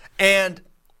 And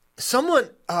someone's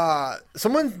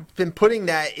been putting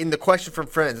that in the question from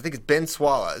friends. I think it's Ben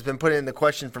Swalla has been putting in the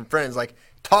question from friends, like,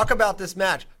 talk about this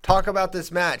match. Talk about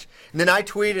this match. And then I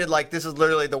tweeted, like, this is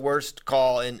literally the worst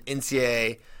call in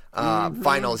NCAA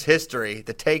finals history,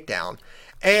 the takedown.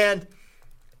 And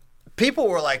people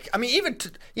were like, I mean, even,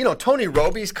 Tony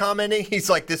Roby's commenting. He's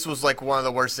like, this was, like, one of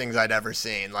the worst things I'd ever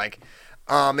seen. Like,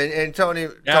 and Tony,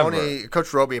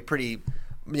 Coach Roby, a pretty,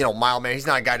 mild man. He's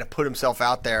not a guy to put himself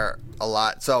out there a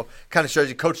lot. So kind of shows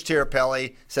you. Coach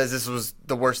Tirapelli says this was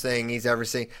the worst thing he's ever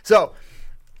seen. So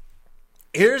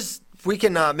we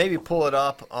can maybe pull it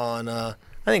up on. I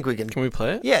think we can. Can we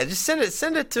play it? Yeah, just send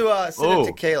it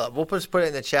to Caleb. We'll just put it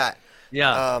in the chat.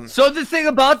 Yeah. So the thing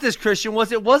about this, Christian,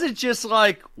 was it wasn't just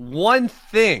like one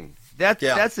thing.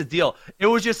 That's the deal. It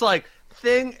was just like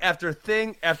thing after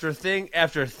thing after thing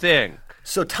after thing.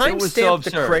 So timestamp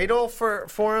the cradle for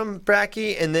him,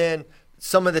 Bracky, and then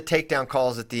some of the takedown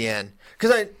calls at the end.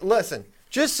 Because listen,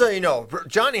 just so you know,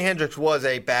 Johnny Hendricks was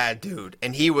a bad dude,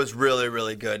 and he was really,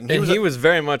 really good. And he was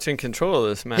very much in control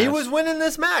of this match. He was winning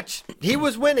this match. He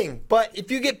was winning. But if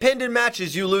you get pinned in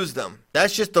matches, you lose them.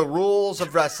 That's just the rules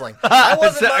of wrestling. That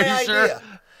wasn't my idea. Sure?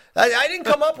 I didn't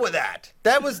come up with that.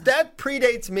 That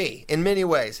predates me in many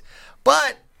ways.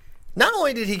 But not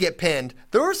only did he get pinned,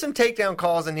 there were some takedown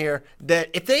calls in here that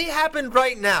if they happened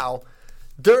right now,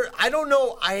 I don't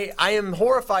know. I am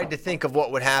horrified to think of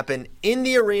what would happen in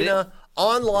the arena,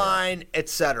 online,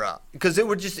 etc. Because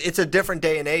it's a different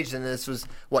day and age than this was,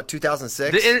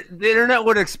 2006? The internet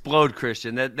would explode,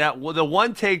 Christian. That the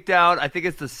one takedown, I think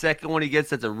it's the second one he gets,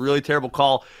 that's a really terrible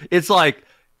call. It's like,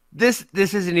 this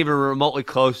isn't even remotely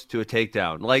close to a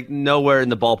takedown. Like, nowhere in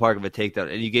the ballpark of a takedown,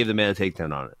 and you gave the man a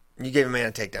takedown on it. You gave a man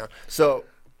a takedown. So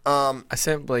I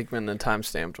sent Blakeman the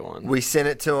time-stamped one. We sent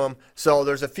it to him. So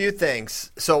there's a few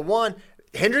things. So one,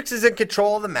 Hendricks is in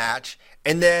control of the match.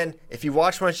 And then if you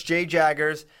watch much Jay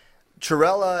Jaggers,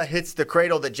 Chiarella hits the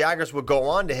cradle that Jaggers would go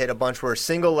on to hit a bunch where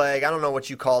single leg. I don't know what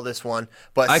you call this one,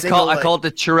 but I call it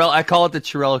the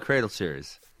Chiarella cradle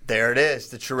series. There it is,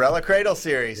 the Chiarella cradle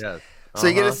series. Yes. So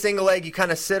you get a single leg, you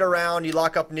kind of sit around, you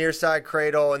lock up near side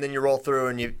cradle, and then you roll through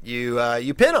and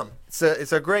you pin him.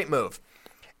 It's a great move,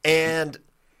 and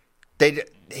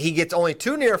he gets only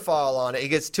 2 near fall on it. He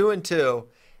gets 2 and 2.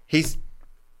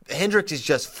 Hendricks is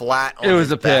just flat on his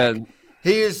back. Pin.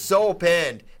 He is so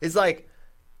pinned. It's like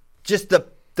just the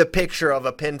picture of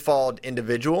a pinfalled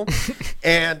individual.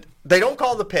 And they don't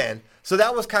call the pin, so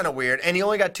that was kind of weird. And he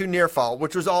only got 2 near fall,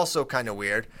 which was also kind of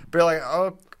weird. But you're like,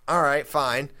 oh, all right,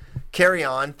 fine. Carry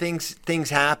on. Things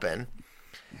happen.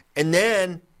 And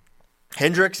then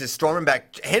Hendricks is storming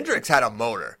back. Hendricks had a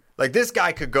motor. Like, this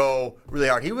guy could go really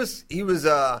hard. He was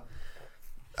a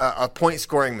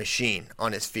point-scoring machine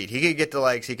on his feet. He could get the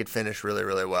legs. He could finish really,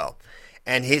 really well.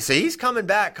 And he's coming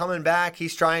back.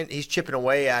 He's chipping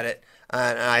away at it.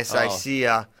 And I see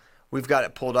we've got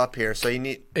it pulled up here. So you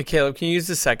need. Hey, Caleb, can you use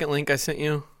the second link I sent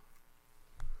you?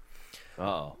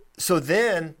 Oh. So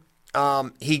then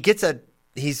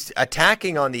he's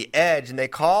attacking on the edge, and they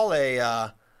call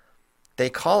a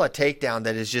takedown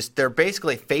that is just they're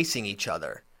basically facing each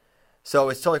other. So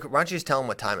it's totally. Why don't you just tell him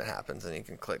what time it happens, and he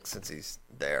can click since he's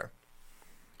there.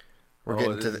 We're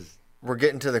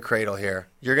getting to the cradle here.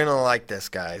 You're gonna like this,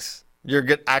 guys. You're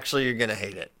gonna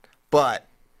hate it. But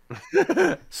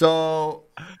so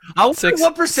I wonder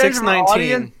what percentage of our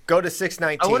audience go to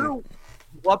 619. I wonder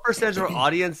what percentage of our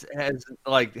audience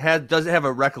doesn't have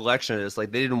a recollection of this.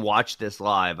 Like, they didn't watch this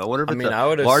live. I wonder if it's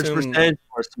a large percentage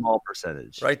or a small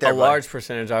percentage. Right there, large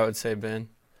percentage, I would say, Ben.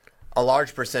 A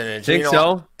large percentage. Think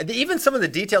so? Even some of the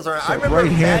details are. I remember right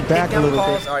hand back a little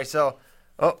calls. bit. All right, so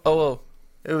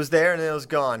it was there and then it was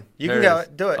gone. You There can go.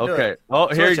 Do it. Okay. Do it. Oh,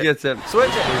 here he Switch gets it. Switch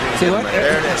it. See, look,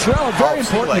 There it is. Chiarella, very Oh,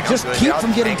 important leg, to just I'm good. keep I'll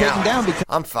from getting hang taken out. down because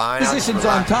I'm fine. positions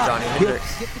on top. Johnny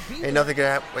Hendricks. Ain't nothing gonna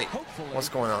happen. Wait, what's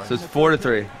going on? So it's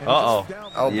 4-3. Oh,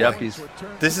 Yep. boy.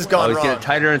 This has gone He's wrong. getting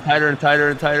tighter and tighter and tighter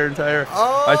and tighter and tighter. Oh!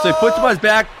 All right, so he puts him on his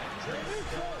back.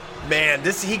 Man,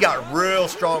 he got real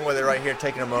strong with it right here,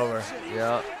 taking him over.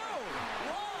 Yeah.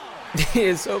 He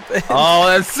is so big. Oh,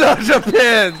 that's such a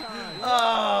pin.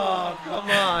 Oh, come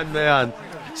on, man.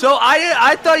 So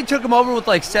I thought he took him over with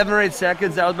like 7 or 8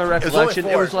 seconds. That was my recollection.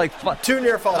 It was like 2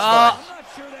 near falls. Fine.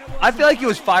 I feel like it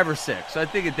was 5 or 6. So I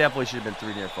think it definitely should have been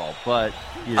 3 near fall. But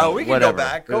we can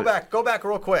whatever. Go back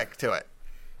real quick to it.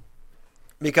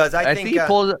 Because I think he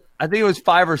pulled. I think it was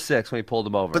 5 or 6 when he pulled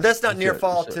him over. But that's not near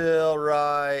fall till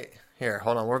right here.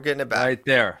 Hold on, we're getting it back. Right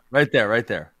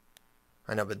there.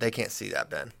 I know, but they can't see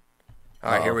that, Ben.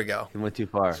 All right, here we go. He went too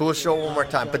far. So we'll show it one more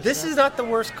time. But this is not the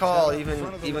worst call,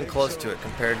 even close to it,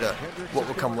 compared to what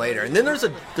will come later. And then there's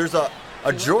a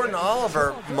Jordan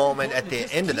Oliver moment at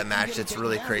the end of the match that's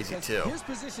really crazy too.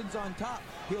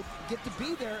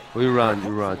 We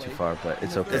run too far, but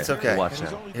it's okay. It's okay. Watch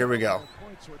now. Here we go.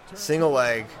 Single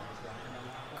leg,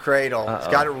 cradle. He's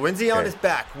got it. Winsy on his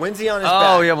back.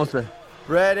 Oh, he almost did.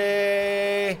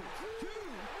 Ready?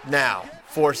 Now,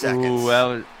 4 seconds. Ooh, that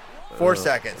was. 4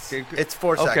 seconds. It's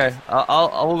 4 seconds. Okay,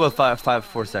 I'll go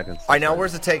 4 seconds. All right, now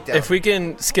where's the takedown? If we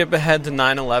can skip ahead to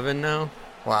 9-11 now.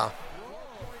 Wow.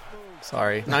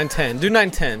 Sorry, 9-10. Do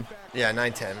 9-10. Yeah,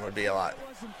 9-10 would be a lot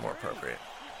more appropriate.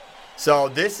 So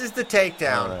this is the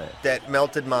takedown that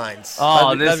melted minds.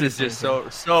 Oh, this is just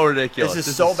so ridiculous. This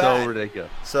is so bad. So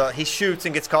ridiculous. So he shoots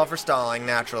and gets called for stalling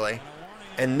naturally,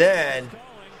 and then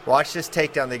watch this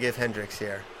takedown they give Hendricks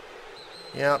here.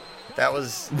 Yep. That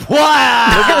was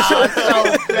wow.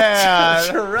 So bad.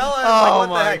 Chiarella. Oh like, what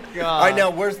my the heck? god! All right, now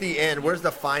where's the end? Where's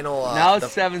the final? Now it's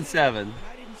 7-7.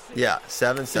 Yeah,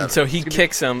 7-7. So he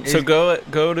kicks him. So go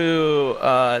to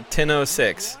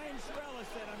 10:06.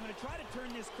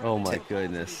 Oh my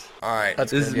goodness! All right, That's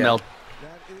this good, is yeah. melt.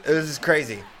 This is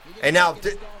crazy. And now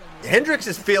Hendricks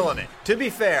is feeling it. To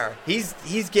be fair, he's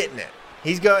getting it.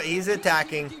 He's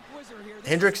attacking.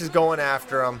 Hendricks is going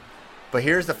after him. But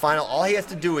here's the final. All he has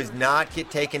to do is not get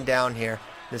taken down here.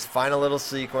 This final little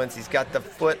sequence. He's got the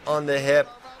foot on the hip.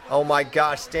 Oh my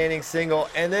gosh, standing single.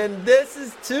 And then this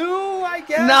is 2, I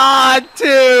guess. Not 2.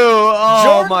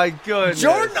 Oh my goodness.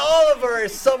 Jordan Oliver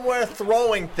is somewhere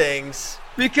throwing things.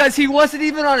 Because he wasn't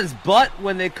even on his butt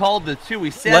when they called the 2.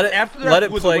 He sat let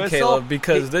it play, Caleb,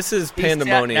 because this is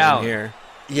pandemonium here.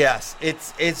 Yes,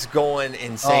 it's going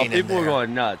insane. People are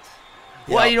going nuts.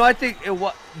 Yep. Well, I think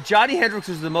Johnny Hendricks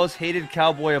is the most hated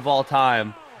Cowboy of all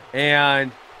time.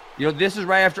 And, this is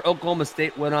right after Oklahoma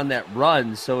State went on that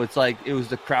run. So it's like it was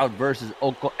the crowd versus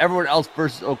everyone else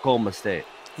versus Oklahoma State.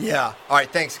 Yeah. All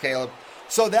right. Thanks, Caleb.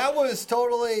 So that was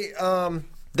totally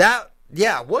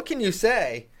what can you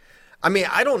say? I mean,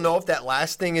 I don't know if that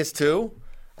last thing is too.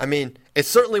 I mean, it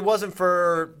certainly wasn't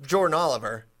for Jordan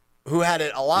Oliver, who had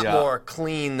it a lot more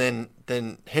clean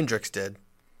than Hendricks did.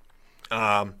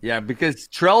 Because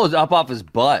Terrell was up off his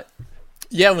butt.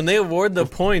 Yeah, when they award the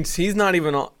points, his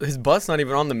butt's not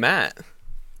even on the mat.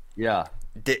 Yeah.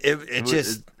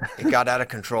 It got out of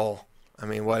control. I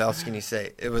mean, what else can you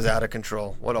say? It was out of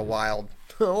control. What a wild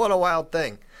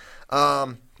thing.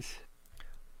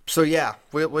 So yeah,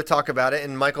 we'll talk about it.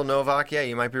 And Michael Novak, yeah,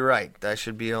 you might be right. That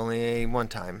should be only a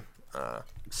one-time.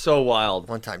 So wild.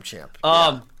 One-time champ.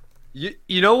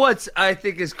 You know what I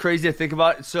think is crazy to think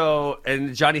about? So,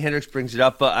 and Johnny Hendricks brings it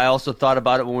up, but I also thought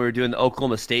about it when we were doing the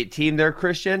Oklahoma State team there,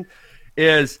 Christian,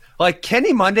 is like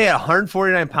Kenny Monday at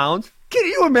 149 pounds. Can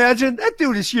you imagine? That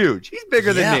dude is huge. He's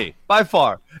bigger than me by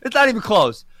far. It's not even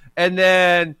close. And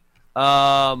then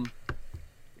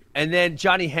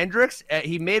Johnny Hendricks,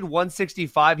 he made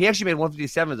 165. He actually made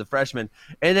 157 as a freshman.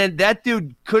 And then that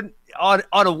dude couldn't on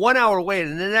a 1 hour wait.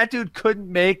 And then that dude couldn't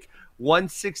make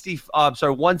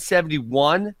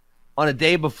 171 on a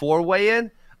day before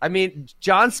weigh-in. I mean,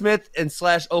 John Smith and /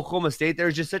 Oklahoma State,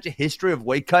 there's just such a history of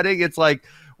weight cutting. It's like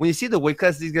when you see the weight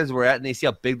class these guys were at and they see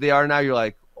how big they are now, you're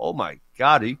like, oh my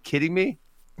God, are you kidding me?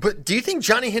 But do you think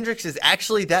Johnny Hendricks is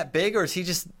actually that big, or is he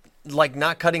just like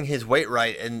not cutting his weight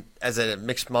right and as a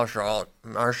mixed martial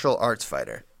arts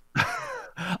fighter?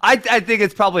 I think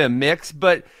it's probably a mix,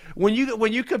 but when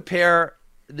you compare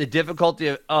the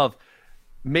difficulty of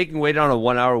making weight on a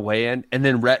 1 hour weigh-in and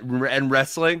then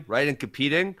wrestling, right, and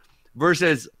competing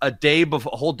versus a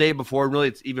whole day before, really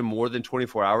it's even more than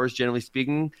 24 hours, generally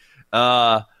speaking,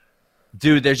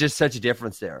 dude, there's just such a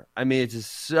difference there. I mean, it's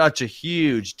just such a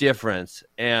huge difference.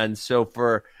 And so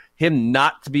for him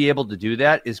not to be able to do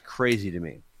that is crazy to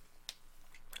me.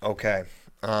 Okay.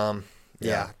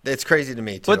 Yeah, it's crazy to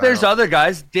me, too. But there's other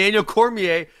guys. Daniel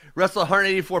Cormier wrestled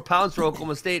 184 pounds for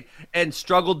Oklahoma State and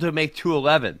struggled to make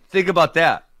 211. Think about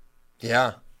that.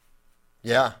 Yeah.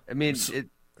 Yeah. I mean,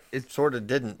 it sort of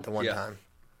didn't the one time.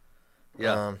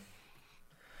 Yeah.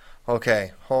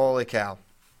 Okay. Holy cow.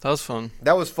 That was fun.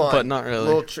 That was fun. But not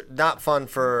really. Not fun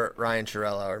for Ryan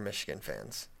Chirella or Michigan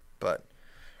fans. But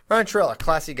Ryan Chirella,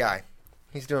 classy guy.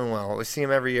 He's doing well. We see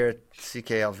him every year at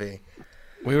CKLV.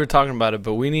 We were talking about it,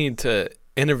 but we need to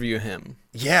interview him.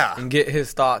 Yeah. And get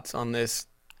his thoughts on this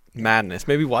madness.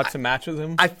 Maybe watch a match with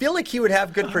him. I feel like he would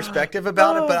have good perspective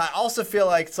about it, but I also feel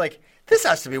like it's like, this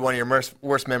has to be one of your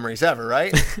worst memories ever,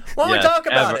 right? Why don't we talk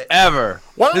about it? Ever.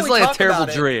 This is like a terrible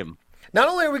dream. Not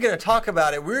only are we going to talk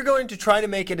about it, we're going to try to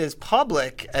make it as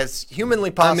public as humanly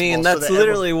possible. I mean, that's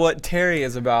literally what Terry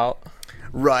is about.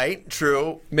 Right,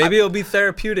 true. Maybe it'll be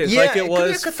therapeutic like it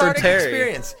was for Terry.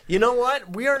 Experience. You know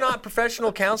what? We are not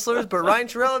professional counselors, but Ryan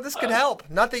Chirella, this could help.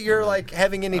 Not that you're like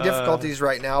having any difficulties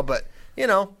right now, but you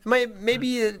know,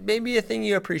 maybe a thing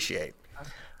you appreciate.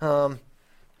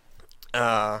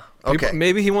 Okay.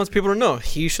 Maybe he wants people to know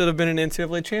he should have been an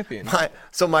NCAA champion.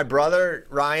 So my brother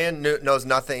Ryan knows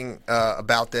nothing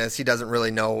about this. He doesn't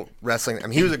really know wrestling. I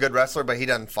mean, he was a good wrestler, but he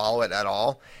doesn't follow it at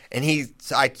all. And he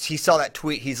saw that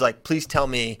tweet. He's like, please tell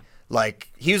me.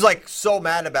 Like, he was like so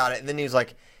mad about it. And then he was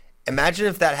like, imagine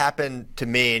if that happened to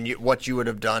me and what you would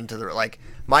have done to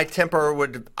my temper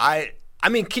would. I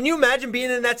mean, can you imagine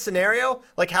being in that scenario?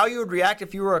 Like how you would react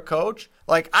if you were a coach?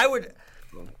 Like I would.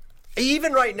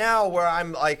 Even right now, where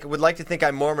I'm like, would like to think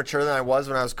I'm more mature than I was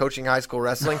when I was coaching high school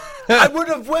wrestling, I would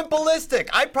have went ballistic.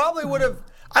 I probably would have.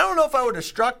 I don't know if I would have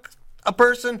struck a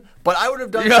person, but I would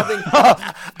have done something.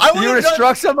 You would have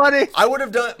struck somebody. I would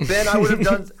have done, Ben. I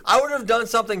would have done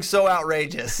something so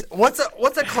outrageous. What's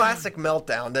a classic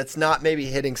meltdown that's not maybe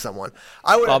hitting someone?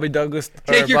 Bobby Douglas.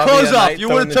 Take your clothes off. You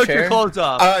would have took your clothes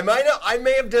off. I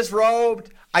may have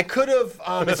disrobed. I could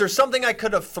have. Is there something I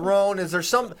could have thrown? Is there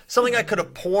something I could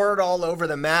have poured all over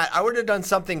the mat? I would have done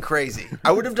something crazy.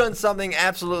 I would have done something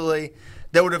absolutely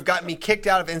that would have got me kicked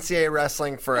out of NCAA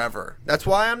wrestling forever. That's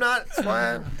why I'm not.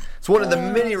 It's one of the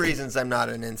many reasons I'm not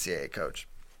an NCAA coach.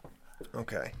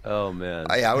 Okay. Oh man.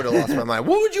 I would have lost my mind.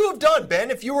 What would you have done,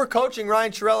 Ben, if you were coaching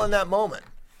Ryan Chirella in that moment?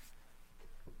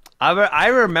 I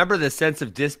remember the sense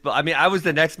of disbelief. I mean, I was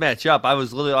the next match up. I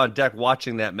was literally on deck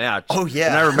watching that match. Oh, yeah.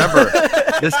 And I remember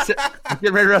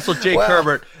getting ready to wrestle Jake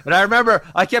Herbert. And I remember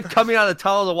I kept coming out of the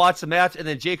tunnel to watch the match, and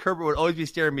then Jake Herbert would always be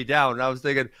staring me down. And I was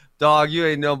thinking, dog, you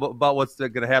ain't know about what's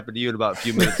going to happen to you in about a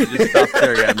few minutes. So just stop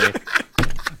staring at me.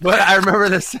 But I remember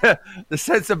the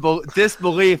sense of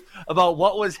disbelief about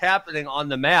what was happening on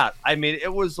the mat. I mean,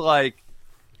 it was like,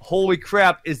 holy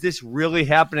crap, is this really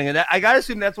happening? And I got to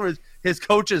assume that's what his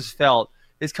coaches felt.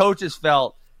 His coaches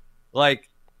felt like,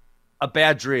 a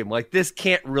bad dream. Like, this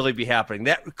can't really be happening.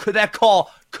 That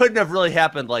call couldn't have really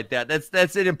happened like that.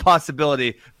 That's an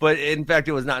impossibility. But in fact,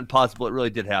 it was not impossible. It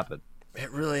really did happen.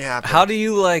 It really happened. How do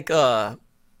you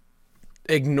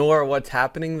ignore what's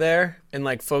happening there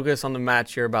and focus on the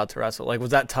match you're about to wrestle?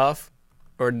 Was that tough,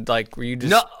 or were you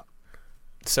just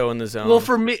so in the zone? Well,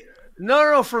 for me.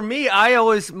 No. For me,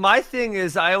 my thing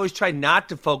is I always try not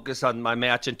to focus on my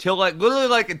match until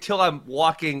until I'm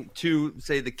walking to,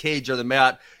 say, the cage or the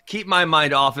mat. Keep my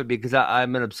mind off it because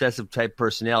I'm an obsessive type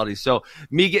personality. So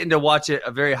me getting to watch a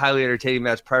very highly entertaining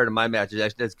match prior to my match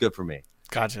that's good for me.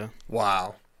 Gotcha.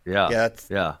 Wow. Yeah.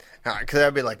 Yeah. Because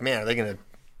I'd be like, man, are they gonna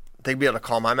be able to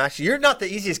call my match? You're not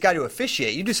the easiest guy to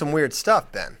officiate. You do some weird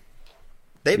stuff, Ben.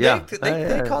 They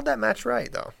called that match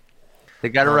right though. They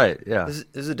got it right, yeah. This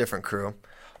is a different crew.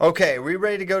 Okay, are we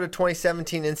ready to go to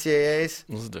 2017 NCAAs?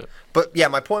 Let's do it. But, yeah,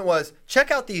 my point was,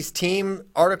 check out these team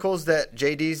articles that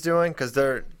JD's doing because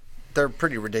they're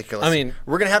pretty ridiculous. I mean,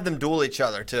 we're going to have them duel each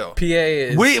other, too. PA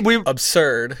is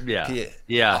absurd. Yeah.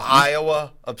 Yeah.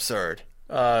 Iowa, absurd.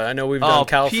 I know we've done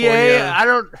California.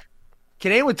 PA,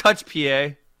 can anyone touch PA?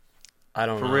 I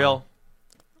don't know. For real?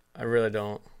 I really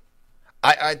don't.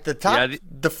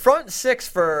 The front six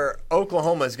for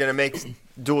Oklahoma is going to make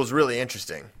duels really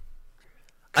interesting.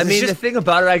 I mean, the thing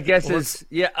about it, I guess, is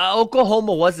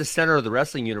Oklahoma was the center of the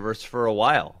wrestling universe for a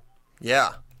while.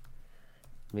 Yeah.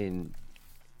 I mean,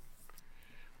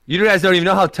 you guys don't even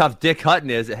know how tough Dick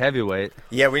Hutton is at heavyweight.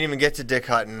 Yeah, we didn't even get to Dick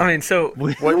Hutton. I mean, so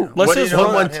let's just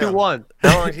run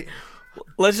 1-2-1.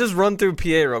 Let's just run through PA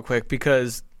real quick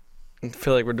because I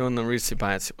feel like we're doing the recency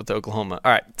bias with Oklahoma.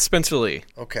 All right, Spencer Lee.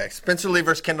 Okay, Spencer Lee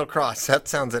versus Kendall Cross. That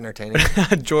sounds entertaining.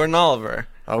 Jordan Oliver.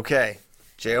 Okay,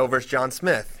 J.O. versus John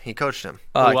Smith. He coached him.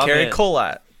 Kerry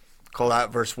Colat.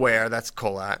 Colat versus Ware. That's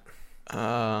Colat.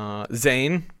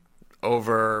 Zane.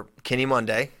 Over Kenny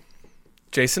Monday.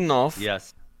 Jason Nolf.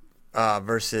 Yes.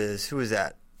 Versus, who is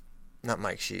that? Not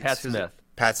Mike Sheets. Pat Smith.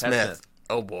 Pat Smith.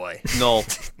 Oh, boy.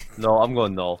 Nolf. No, I'm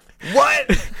going Nolf. What?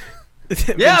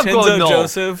 Yeah, I'm going Nolf.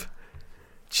 Joseph.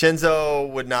 Chenzo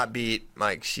would not beat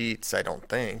Mike Sheets, I don't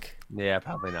think. Yeah,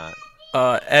 probably not.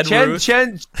 Ruth.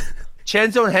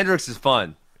 Chenzo and Hendricks is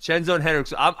fun. Chenzo and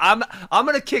Hendricks. I'm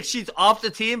gonna kick Sheets off the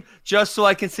team just so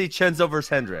I can see Chenzo versus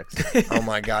Hendricks. Oh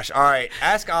my gosh! All right,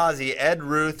 ask Ozzy, Ed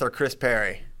Ruth or Chris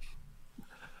Perry.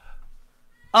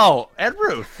 Oh, Ed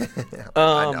Ruth.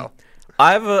 I know.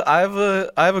 I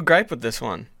have a gripe with this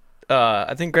one.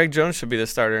 I think Greg Jones should be the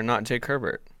starter, not Jake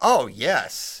Herbert. Oh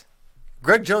yes.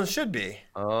 Greg Jones should be.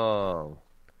 Oh.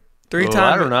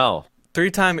 Three-time. I don't know.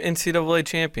 3-time NCAA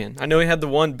champion. I know he had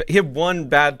one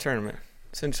bad tournament,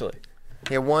 essentially.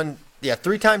 He had one,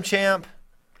 3-time champ.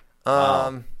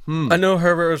 I know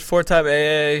Herbert was 4-time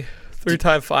AA,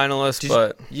 3-time finalist,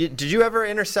 did you ever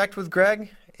intersect with Greg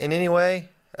in any way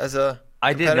as a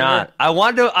I did not. I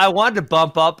wanted to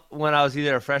bump up when I was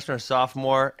either a freshman or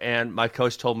sophomore, and my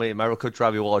coach Robbie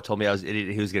Waller told me I was an idiot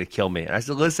and he was going to kill me. And I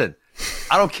said, listen,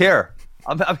 I don't care.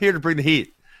 I'm here to bring the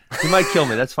heat. He might kill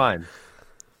me. That's fine.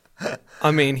 I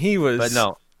mean, he was. But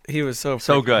no, he was so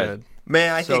good.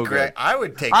 Man, I think Greg. I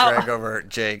would take Greg over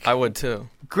Jake. I would too.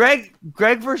 Greg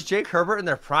versus Jake Herbert in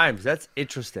their primes. That's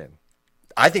interesting.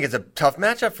 I think it's a tough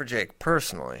matchup for Jake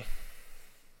personally.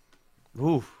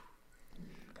 Ooh.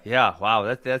 Yeah.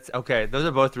 Wow. That's okay. Those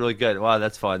are both really good. Wow.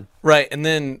 That's fun. Right, and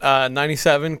then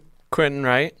 97, Quentin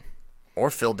Wright or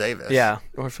Phil Davis. Yeah,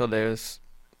 or Phil Davis.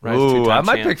 Right, ooh, I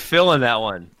might pick Phil in that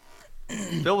one.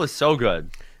 Phil was so good.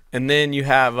 And then you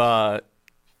have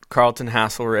Carlton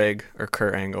Hasselrig or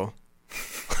Kurt Angle.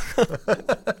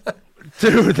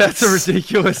 Dude, that's a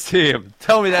ridiculous team.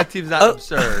 Tell me that team's not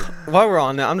absurd. While we're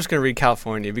on that, I'm just going to read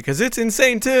California because it's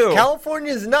insane too.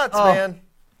 California is nuts, man.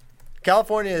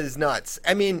 California is nuts.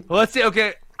 I mean, well, let's see.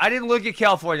 Okay, I didn't look at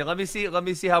California. Let me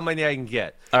see how many I can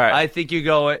get. All right. I think you're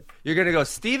going to go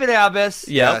Steven Abbas.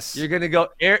 Yes. You're going to go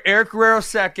Eric Guerrero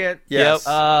second. Yes.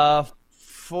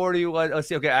 41. Let's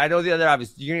see. Okay, I know the other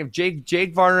obvious. You're going to have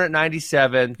Jake Varner at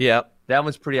 97. Yep. That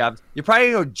one's pretty obvious. You're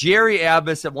probably going to go Jerry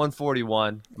Abbas at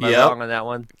 141. Am I wrong on that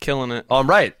one? Killing it. Oh, I'm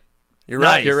right. You're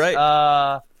right. Nice. You're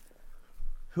right.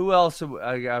 Who else?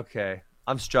 Okay.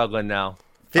 I'm struggling now.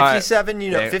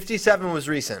 57, right. 57 was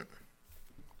recent.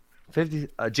 50.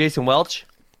 Jason Welch?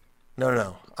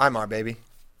 No. Imar, baby.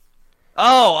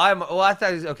 Oh, I thought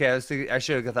he was okay. I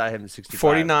should have thought him 65.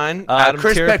 49. Adam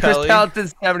Chris Tirapelli.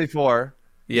 Pelton's 74.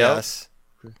 Yes.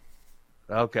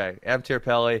 Okay. Adam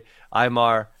Tirapelli,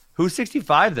 Imar. Who's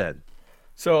 65 then?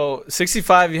 So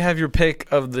 65, you have your pick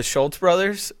of the Schultz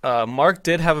brothers. Mark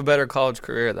did have a better college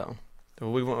career though. So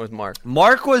we went with Mark.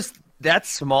 Mark was that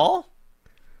small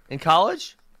in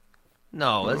college?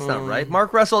 No, that's not right.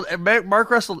 Mark wrestled Eder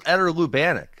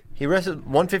Lubanik. He wrestled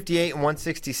 158 and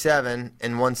 167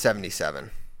 and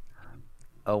 177.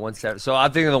 Oh, 170. So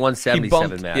I'm thinking of the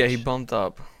 177 match. Yeah, he bumped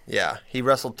up. Yeah, he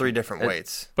wrestled 3 different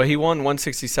weights. But he won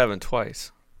 167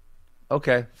 twice.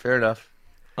 Okay, fair enough.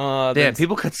 Damn,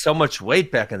 people cut so much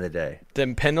weight back in the day.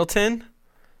 Then Pendleton,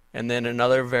 and then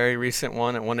another very recent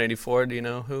one at 184. Do you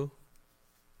know who?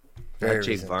 Very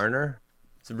Jake Varner?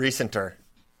 It's recenter.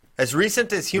 As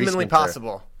recent as humanly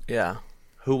possible. Yeah.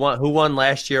 Who won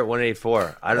last year at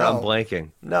 184? I'm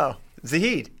blanking. No,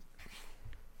 Zahid.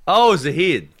 Oh,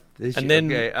 Zahid. And then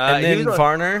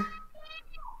Varner.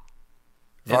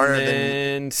 And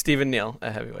then Stephen Neal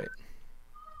at heavyweight.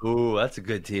 Ooh, that's a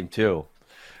good team too.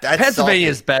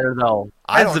 Pennsylvania's better though.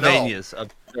 Pennsylvania's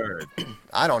absurd.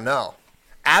 I don't know.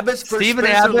 Abbas for Stephen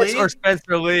Spencer Abbas Lee? or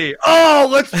Spencer Lee? Oh,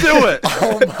 let's do it.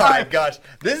 Oh my gosh.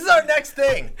 This is our next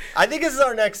thing. I think this is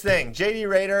our next thing. JD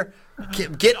Raider,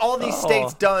 get all these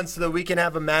states done so that we can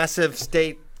have a massive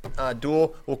state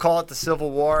duel. We'll call it the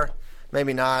Civil War.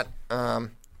 Maybe not.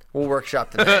 We'll workshop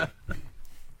the name.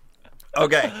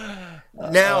 Okay.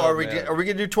 Now, are we going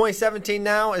to do 2017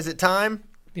 now? Is it time?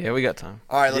 Yeah, we got time.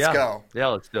 All right, let's go. Yeah,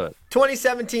 let's do it.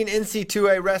 2017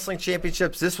 NC2A Wrestling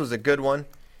Championships. This was a good one.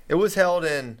 It was held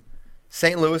in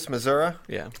St. Louis, Missouri.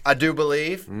 Yeah. I do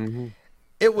believe. Mm-hmm.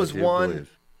 It was won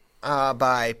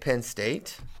by Penn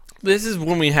State. This is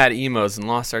when we had emos and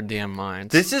lost our damn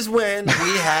minds. This is when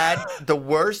we had the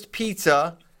worst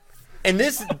pizza. And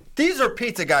these are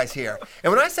pizza guys here.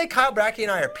 And when I say Kyle Brackey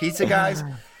and I are pizza guys,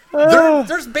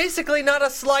 there's basically not a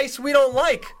slice we don't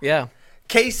like. Yeah.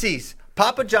 Casey's,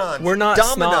 Papa John's, we're not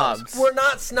Domino's. snobs. We're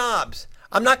not snobs.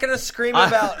 I'm not going to scream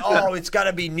about, it's got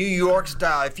to be New York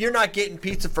style. If you're not getting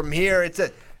pizza from here,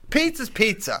 pizza's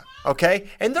pizza, okay?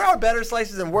 And there are better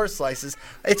slices and worse slices.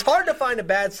 It's hard to find a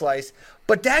bad slice,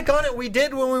 but daggone it, we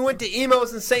did when we went to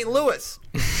Emo's in St. Louis.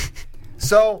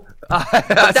 So,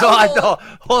 I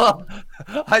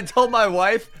told my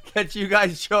wife that you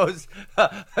guys chose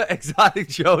Exotic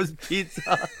Joe's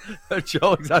Pizza,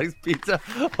 Joe Exotic's Pizza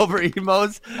over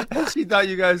Emo's, and she thought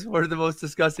you guys were the most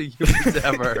disgusting humans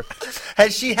ever.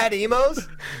 Has she had Emo's?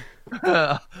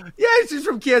 Yeah, she's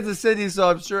from Kansas City, so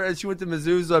I'm sure, and she went to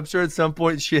Mizzou, so I'm sure at some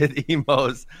point she had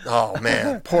Emo's. Oh,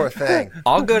 man, poor thing.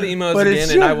 I'll go to Emo's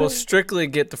again, and I will strictly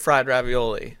get the fried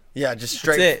ravioli. Yeah, just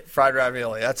straight fried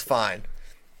ravioli. That's fine.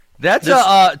 That's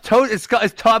toast.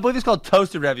 I believe it's called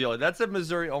toasted ravioli. That's a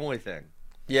Missouri only thing.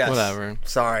 Yes. Whatever.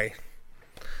 Sorry,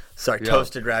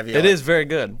 toasted ravioli. It is very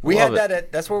good. We had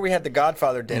that that's where we had the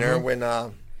Godfather dinner when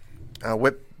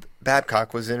Whip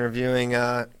Babcock was interviewing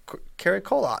Kerry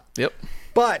Colott. Yep.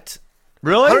 But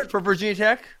really, for Virginia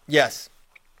Tech? Yes.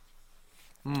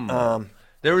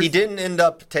 He didn't end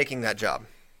up taking that job.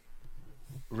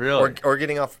 Really? Or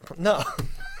getting off. No.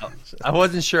 I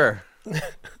wasn't sure.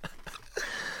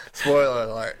 Spoiler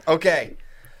alert. Okay.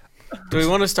 Do we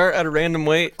want to start at a random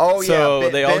weight? Oh, so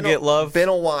they all get love? Ben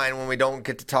will whine when we don't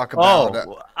get to talk about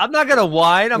I'm not going to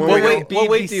whine. I'm going to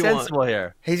be sensible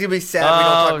here. He's going to be sad we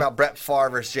don't talk about Brett Favre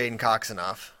versus Jaden Cox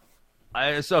enough.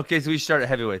 So we start at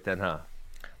heavyweight then, huh?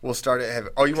 We'll start at heavy.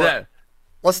 Oh, you want?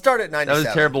 Let's start at 97. That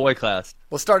was a terrible weight class.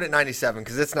 We'll start at 97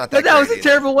 because it's not that That was a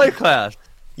terrible weight class.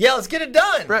 Yeah, let's get it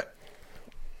done.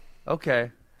 Okay.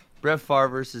 Brett Favre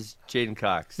versus Jaden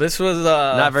Cox. This was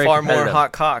not very far more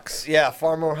hot Cox. Yeah,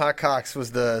 far more hot Cox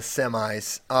was the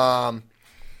semis.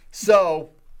 So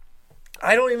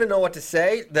I don't even know what to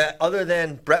say that other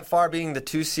than Brett Favre being the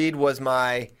 2 seed was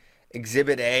my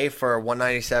exhibit A for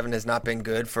 197 has not been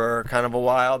good for kind of a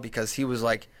while because he was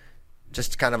like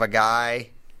just kind of a guy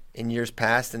in years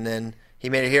past, and then he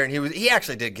made it here, and he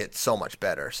actually did get so much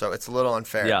better. So it's a little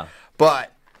unfair. Yeah,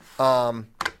 but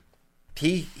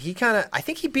He kind of, I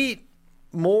think he beat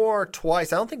Moore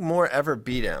twice. I don't think Moore ever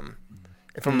beat him,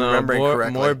 if I'm remembering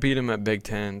correctly. Moore beat him at Big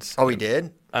Tens. Oh, he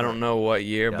did? I don't know what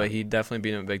year, but he definitely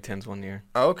beat him at Big Tens one year.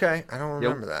 Okay, I don't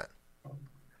remember that.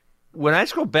 When I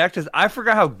scroll back to this, I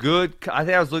forgot how good, I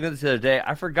think I was looking at this the other day,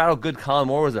 I forgot how good Colin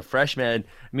Moore was a freshman.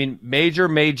 I mean, majors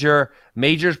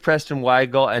Preston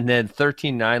Weigel, and then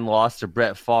 13-9 loss to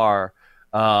Brett Favre,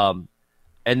 and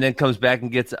then comes back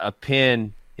and gets a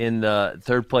pin in the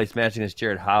third place match against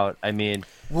Jared Howitt. I mean,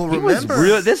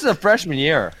 this is a freshman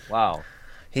year. Wow.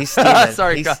 He's steaming.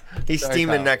 Sorry, he's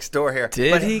steaming next door here.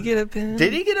 Did he get a pin?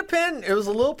 Did he get a pin? It was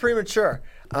a little premature.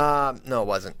 No, it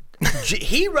wasn't.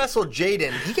 He wrestled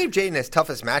Jaden. He gave Jaden his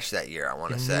toughest match that year, I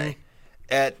want to say.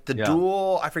 At the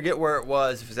duel, I forget where it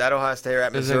was. If it was at Ohio State or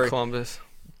at Missouri. It was in Columbus.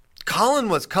 Colin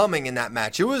was coming in that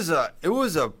match. It was a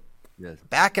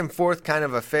back and forth kind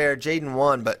of affair. Jaden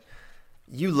won, but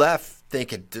you left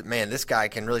thinking, man, this guy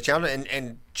can really challenge him.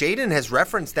 And Jaden has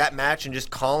referenced that match and just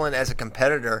Colin as a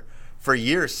competitor for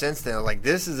years since then. Like,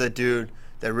 this is a dude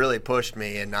that really pushed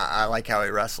me, and I like how he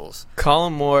wrestles.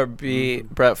 Colin Moore beat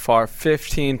Brett Favre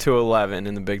 15-11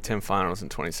 in the Big Ten Finals in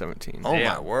 2017. Oh,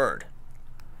 my word.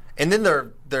 And then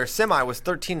their semi was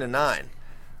 13-9.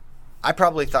 I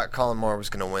probably thought Colin Moore was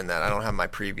going to win that. I don't have my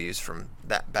previews from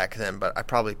that back then, but I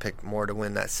probably picked Moore to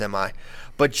win that semi.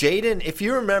 But Jaden, if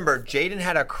you remember, Jaden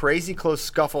had a crazy close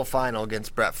scuffle final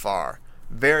against Brett Favre.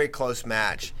 Very close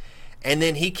match. And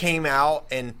then he came out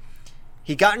and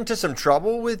he got into some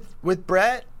trouble with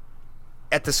Brett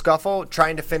at the scuffle,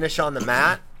 trying to finish on the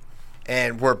mat,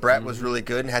 and where Brett was really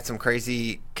good and had some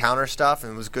crazy counter stuff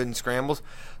and was good in scrambles.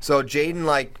 So Jaden,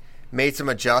 like, made some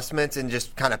adjustments and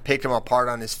just kind of picked him apart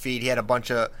on his feet. He had a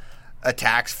bunch of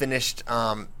attacks finished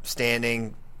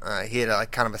standing. He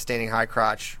had kind of a standing high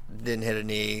crotch, didn't hit a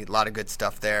knee, a lot of good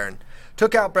stuff there, and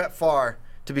took out Brett Favre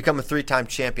to become a 3-time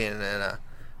champion and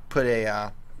put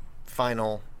a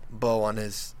final bow on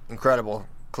his incredible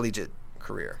collegiate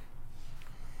career.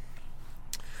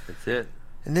 That's it.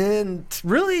 And then,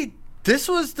 really, this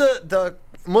was the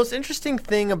most interesting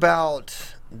thing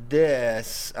about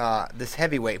this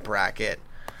heavyweight bracket.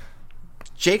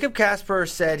 Jacob Kasper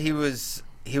said he was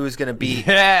going to beat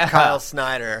Kyle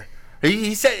Snyder.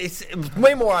 He said it's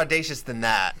way more audacious than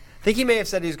that. I think he may have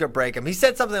said he was going to break him. He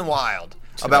said something wild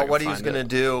about what he was going to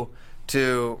do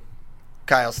to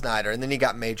Kyle Snyder, and then he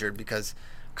got majored because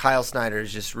Kyle Snyder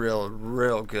is just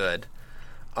real good.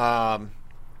 I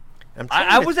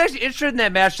was actually interested in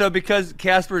that match, though, because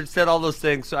Kasper said all those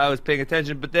things, so I was paying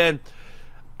attention. But then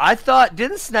I thought,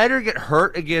 didn't Snyder get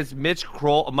hurt against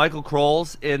Michael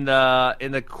Krols in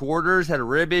the quarters, had a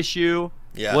rib issue?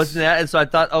 Yes. Wasn't that? And so I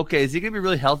thought, okay, is he going to be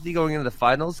really healthy going into the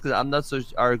finals? Because I'm not so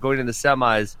or going into the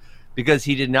semis, because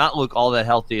he did not look all that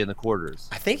healthy in the quarters.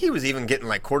 I think he was even getting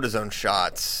like cortisone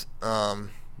shots at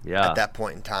that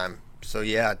point in time. So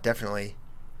yeah, definitely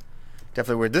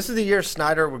weird. This is the year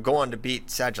Snyder would go on to beat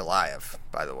Sadulayev,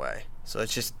 by the way. So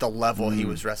it's just the level he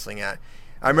was wrestling at.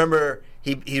 I remember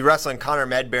he wrestling Connor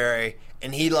Medbury,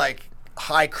 and he like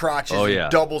high crotches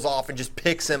and doubles off and just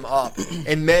picks him up.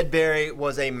 And Medbury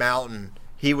was a mountain.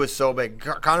 He was so big.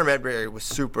 Connor Medbury was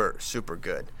super, super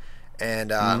good. And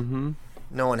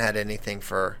no one had anything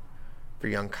for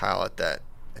young Kyle at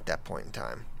that point in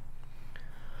time.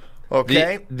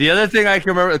 Okay. The other thing I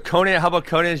can remember, Conan. How about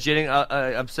Conan's jetting?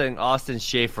 I'm saying Austin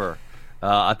Schaefer.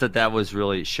 I thought that was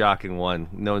really shocking. One,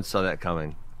 no one saw that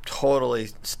coming. Totally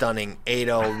stunning.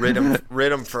 8-0,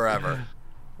 rid him forever.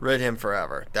 Rid him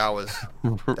forever. That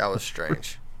was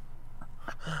strange.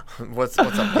 What's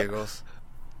up, Giggles?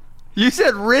 You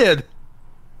said rid.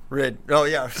 Rid. Oh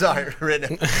yeah, sorry, rid.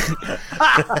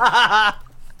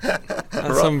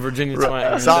 That's some Virginia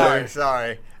twang.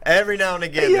 Sorry. Every now and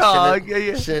again,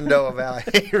 Shindo Valley.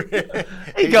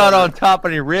 he got on top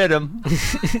and he rid him.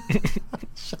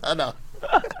 Shut up.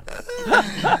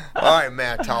 All right,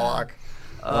 Matt Tawak.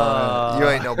 You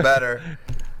ain't no better.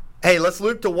 Hey, let's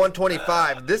loop to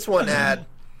 125. This one had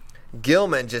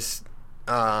Gilman just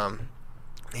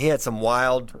he had some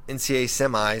wild NCAA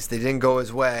semis. They didn't go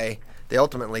his way. They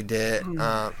ultimately did.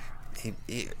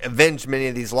 He avenged many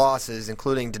of these losses,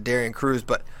 including to Darian Cruz.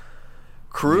 But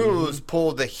Cruz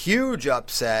pulled the huge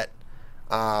upset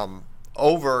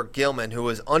over Gilman, who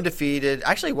was undefeated.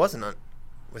 Actually, he wasn't.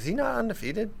 Was he not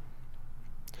undefeated?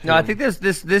 No, I think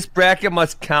this bracket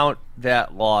must count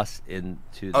that loss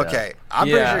into the... Okay, I'm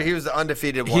pretty sure he was the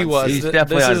undefeated one. He was. He's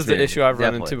definitely this undefeated. is the issue I've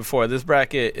run into before. This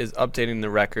bracket is updating the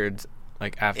records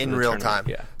like after in the real tournament. time.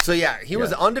 Yeah. So yeah, he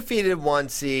was the undefeated 1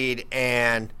 seed,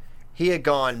 and he had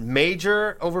gone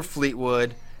major over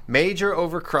Fleetwood, major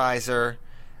over Kreiser,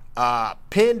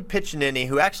 pinned Piccinini,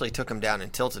 who actually took him down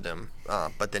and tilted him,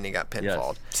 but then he got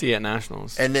pinfalled. See at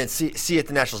Nationals. And then see at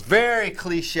the Nationals. Very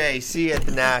cliche, see at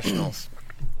the Nationals.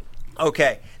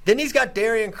 Okay, then he's got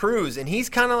Darian Cruz, and he's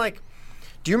kind of like,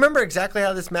 do you remember exactly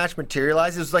how this match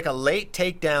materialized? It was like a late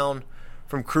takedown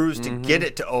from Cruz to get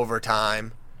it to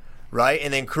overtime, right?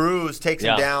 And then Cruz takes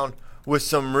him down with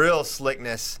some real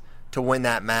slickness to win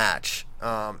that match.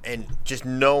 And just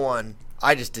no one,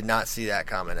 I just did not see that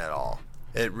coming at all.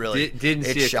 It really didn't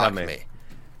see it shocked coming. me.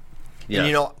 Yeah.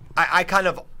 And, I kind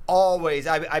of always,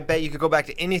 I bet you could go back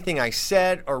to anything I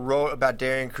said or wrote about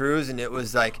Darian Cruz, and it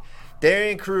was like,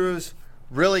 Darian Cruz,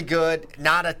 really good.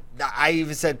 I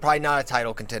even said probably not a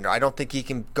title contender. I don't think he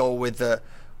can go with the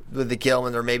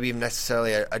Gilman or maybe even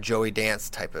necessarily a Joey Dance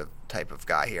type of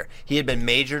guy here. He had been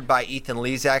majored by Ethan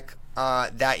Lezak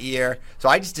that year, so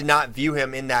I just did not view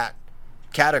him in that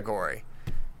category.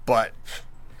 But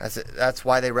that's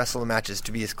why they wrestle the matches,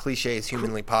 to be as cliche as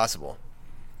humanly possible.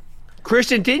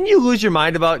 Christian, didn't you lose your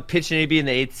mind about Pitch and A being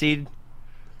the 8th seed?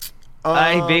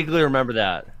 I vaguely remember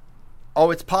that.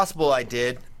 Oh, it's possible I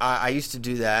did. I used to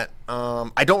do that.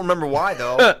 I don't remember why,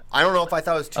 though. I don't know if I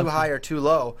thought it was too high or too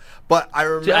low. But I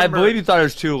remember. I believe you thought it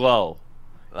was too low.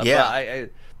 Yeah.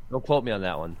 Don't quote me on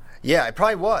that one. Yeah, it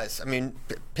probably was. I mean,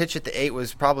 Pitch at the 8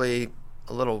 was probably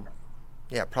a little.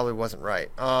 Yeah, it probably wasn't right.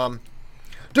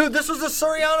 Dude, this was the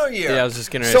Suriano year. Yeah, I was just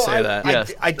going to say that.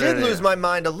 Yes. I did lose my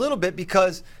mind a little bit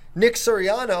because Nick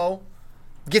Suriano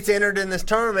gets entered in this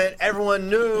tournament. Everyone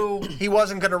knew he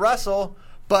wasn't going to wrestle,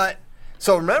 but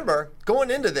so remember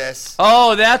going into this.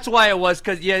 Oh, that's why it was.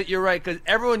 Because yeah, you're right. Because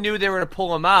everyone knew they were going to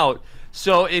pull him out.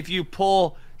 So if you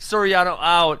pull Suriano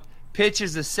out, Pitch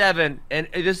is the 7, and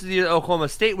this is the year Oklahoma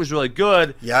State was really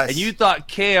good. Yes. And you thought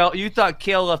Kale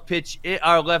left Pitch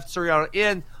left Suriano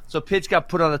in, so Pitch got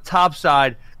put on the top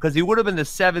side because he would have been the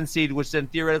 7 seed, which then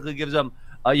theoretically gives them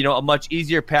a much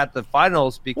easier path to the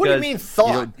finals. Because what do you mean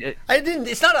thought?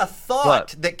 It's not a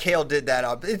thought that Kale did that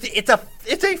up. It's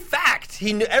a fact.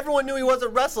 Everyone knew he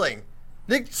wasn't wrestling.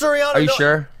 Nick Suriano. Are you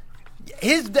sure?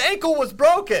 His ankle was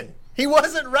broken. He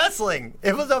wasn't wrestling.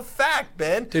 It was a fact,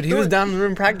 Ben. Dude, he was down in the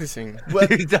room practicing. He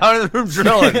was down in the room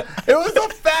drilling. It was a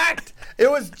fact.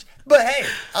 But hey,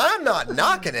 I'm not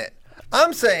knocking it.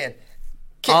 I'm saying.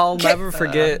 I'll never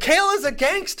forget. Kale is a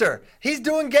gangster. He's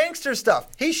doing gangster stuff.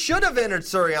 He should have entered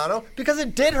Suriano because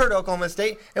it did hurt Oklahoma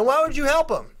State. And why would you help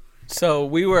him? So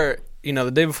we were,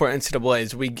 the day before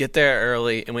NCAAs, we get there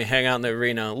early and we hang out in the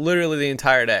arena literally the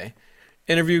entire day.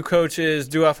 Interview coaches,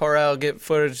 do FRL, get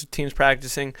footage of teams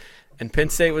practicing. And Penn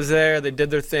State was there. They did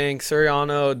their thing.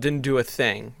 Suriano didn't do a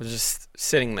thing. Was just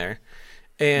sitting there.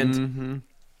 And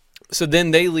so then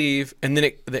they leave, and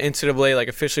then the NCAA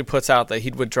officially puts out that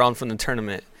he'd withdrawn from the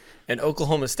tournament. And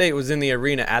Oklahoma State was in the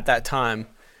arena at that time,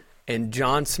 and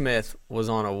John Smith was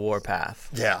on a warpath.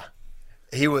 Yeah.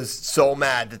 He was so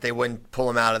mad that they wouldn't pull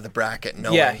him out of the bracket.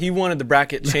 Yeah, he wanted the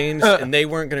bracket changed, and they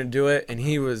weren't going to do it, and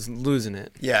he was losing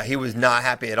it. Yeah, he was not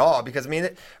happy at all because,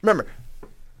 remember,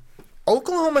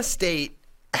 Oklahoma State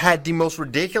had the most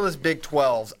ridiculous Big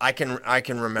 12s I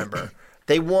can remember.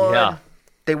 They won. Yeah.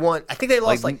 They won. I think they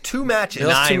lost 2 matches. They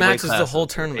lost 2 matches the whole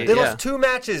tournament. They lost 2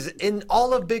 matches in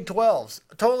all of Big 12s.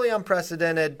 Totally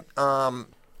unprecedented. And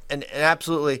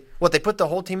absolutely. What, they put the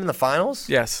whole team in the finals?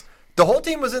 Yes. The whole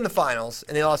team was in the finals,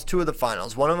 and they lost 2 of the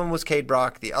finals. One of them was Cade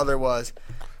Brock. The other was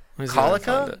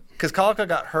Collica? Because Collica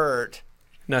got hurt.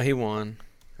 No, he won.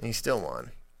 And he still won.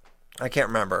 I can't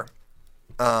remember.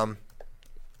 He'll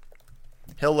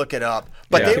look it up.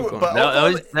 But yeah,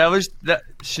 that was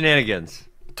shenanigans.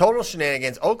 Total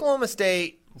shenanigans. Oklahoma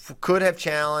State could have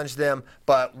challenged them,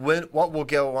 but what we'll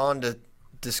go on to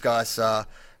discuss,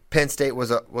 Penn State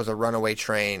was a runaway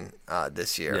train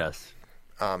this year. Yes.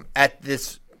 At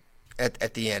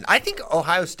the end, I think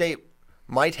Ohio State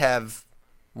might have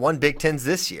won Big Tens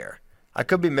this year. I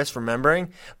could be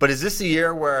misremembering, but is this the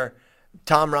year where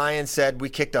Tom Ryan said we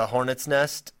kicked a hornet's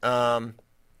nest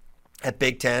at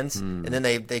Big Tens, and then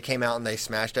they came out and they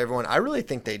smashed everyone? I really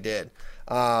think they did.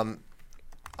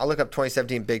 I'll look up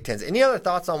 2017 Big Tens. Any other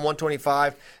thoughts on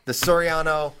 125? The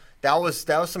Suriano, that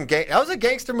was a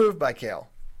gangster move by Kale.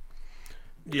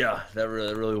 Yeah, that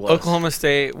really was. Oklahoma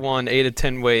State won 8 of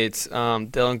 10 weights.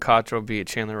 Dylan Cottrell beat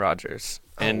Chandler Rogers,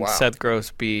 and Seth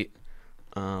Gross beat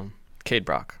Cade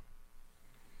Brock.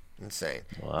 Insane.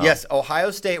 Wow. Yes, Ohio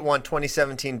State won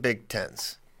 2017 Big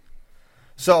Tens.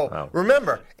 So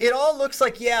remember, it all looks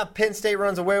like, Penn State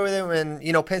runs away with it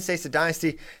and, Penn State's a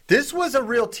dynasty. This was a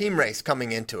real team race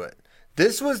coming into it.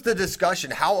 This was the discussion,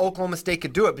 how Oklahoma State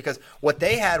could do it, because what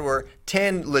they had were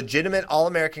 10 legitimate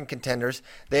All-American contenders.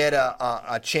 They had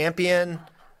a champion,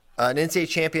 an NCAA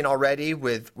champion already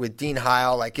with Dean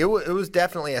Heil. It was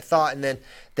definitely a thought. And then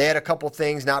they had a couple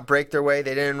things not break their way.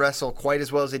 They didn't wrestle quite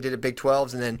as well as they did at Big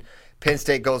 12s. And then Penn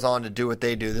State goes on to do what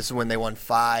they do. This is when they won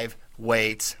 5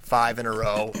 weights, 5 in a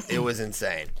row. It was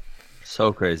insane.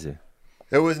 So crazy.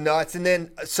 It was nuts. And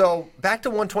then, so back to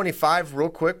 125 real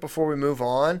quick before we move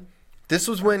on. This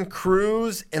was when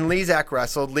Cruz and Lezak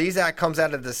wrestled. Lezak comes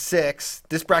out of the 6.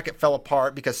 This bracket fell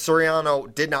apart because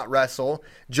Suriano did not wrestle.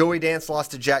 Joey Dance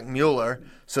lost to Jack Mueller.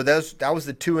 So that was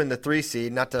the 2 and the 3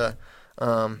 seed. Not to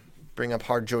bring up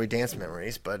hard Joey Dance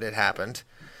memories, but it happened.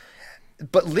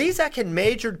 But Lezak had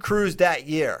majored Cruz that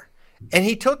year, and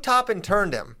he took top and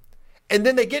turned him. And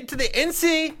then they get to the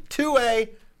NC2A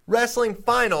wrestling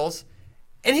finals,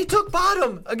 and he took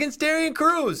bottom against Darian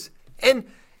Cruz. And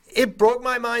it broke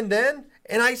my mind then,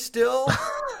 and I still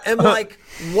am like,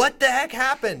 what the heck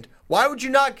happened? Why would you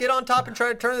not get on top and try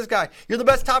to turn this guy? You're the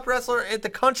best top wrestler at the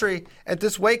country at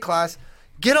this weight class.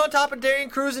 Get on top of Darian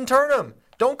Cruz and turn him.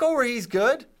 Don't go where he's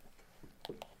good.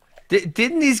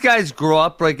 Didn't these guys grow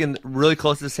up like in really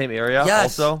close to the same area?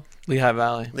 Yes. Also, Lehigh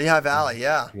Valley. Lehigh Valley,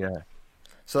 yeah. Yeah.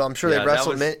 So I'm sure they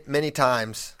wrestled many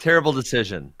times. Terrible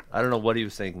decision. I don't know what he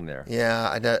was thinking there. Yeah,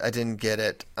 I didn't get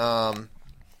it. And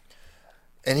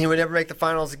he would never make the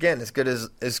finals again. As good as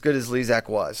Lezak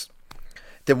was.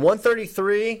 Then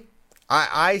 133.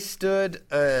 I stood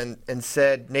and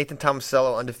said Nathan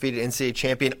Tomasello, undefeated NCAA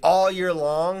champion all year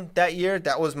long that year.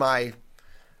 That was my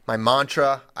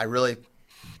mantra. I really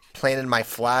planted my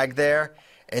flag there.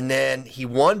 And then he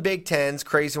won Big Tens,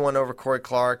 crazy one over Corey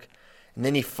Clark. And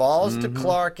then he falls to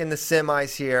Clark in the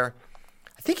semis here.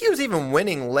 I think he was even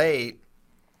winning late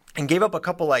and gave up a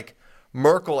couple like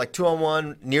Merkel, like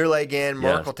 2-on-1, near leg in,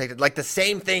 Merkel takes it. Like the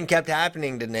same thing kept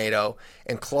happening to Nato,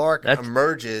 and Clark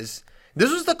emerges.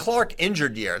 This was the Clark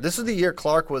injured year. This was the year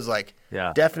Clark was like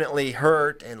definitely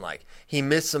hurt and like he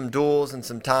missed some duels and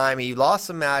some time. He lost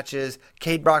some matches.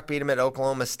 Cade Brock beat him at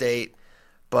Oklahoma State,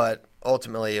 but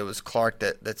ultimately it was Clark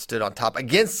that stood on top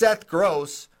against Seth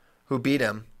Gross, who beat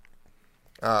him,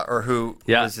 or who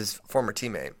was his former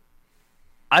teammate.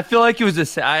 I feel like it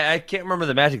was I can't remember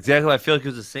the match exactly. But I feel like it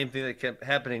was the same thing that kept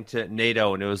happening to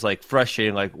Nato, and it was like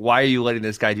frustrating. Like, why are you letting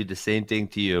this guy do the same thing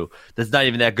to you? That's not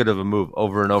even that good of a move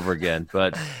over and over again.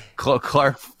 But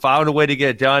Clark found a way to get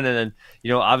it done, and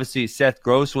then obviously Seth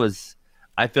Gross was.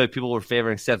 I feel like people were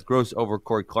favoring Seth Gross over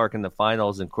Corey Clark in the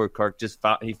finals, and Corey Clark just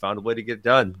found a way to get it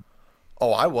done.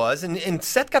 Oh, I was, and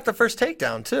Seth got the first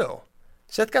takedown too.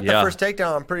 Seth got the first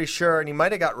takedown, I'm pretty sure, and he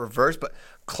might have got reversed, but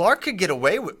Clark could get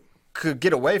away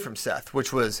from Seth,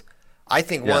 which was, I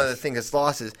think, one of the things that's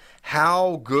lost is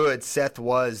how good Seth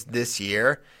was this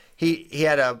year. He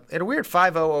had a weird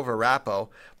 5-0 over Rappo,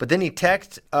 but then he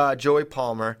teched Joey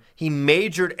Palmer. He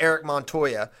majored Eric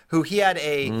Montoya, who he had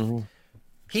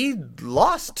he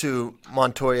lost to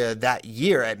Montoya that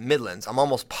year at Midlands. I'm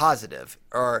almost positive.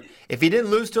 Or if he didn't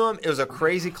lose to him, it was a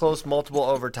crazy close multiple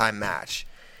overtime match.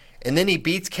 And then he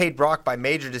beats Cade Brock by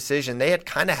major decision. They had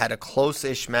kind of had a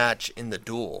close-ish match in the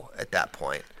duel at that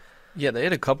point. Yeah, they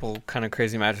had a couple kind of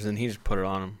crazy matches, and he just put it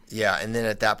on him. Yeah, and then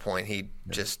at that point, he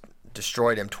just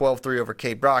destroyed him, 12-3 over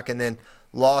Cade Brock, and then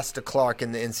lost to Clark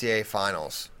in the NCAA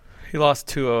finals. He lost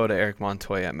 2-0 to Eric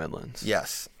Montoya at Midlands.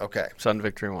 Yes, okay. Sudden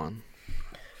victory won.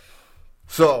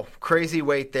 So, crazy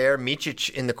weight there. Micic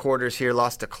in the quarters here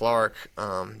lost to Clark.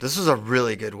 This was a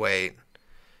really good weight.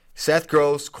 Seth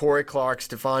Gross, Corey Clark,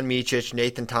 Stefan Micic,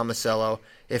 Nathan Tomasello.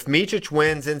 If Micic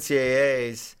wins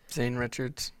NCAAs... Zane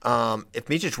Richards. If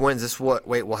Micic wins, this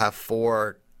weight will have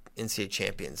 4 NCAA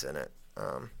champions in it.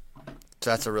 So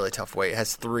that's a really tough weight. It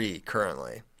has 3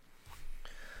 currently.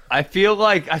 I feel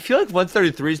like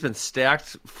 133 has been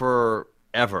stacked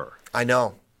forever. I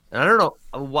know. And I don't know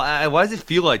why does it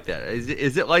feel like that?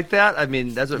 Is it like that? I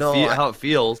mean, that's how it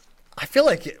feels. I feel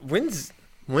like when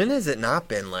has it not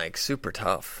been like super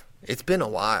tough? It's been a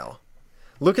while.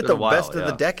 Look at the best of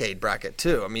the decade bracket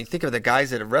too. I mean, think of the guys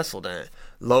that have wrestled in it: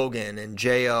 Logan and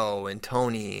Jo and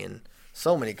Tony and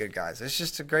so many good guys. It's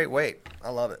just a great weight. I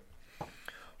love it.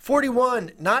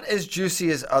 41, not as juicy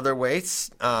as other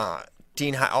weights.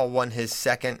 Dean Heil won his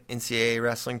second NCAA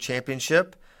wrestling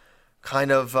championship.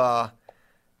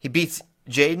 He beats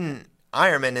Jaden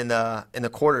Ironman in the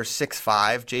quarters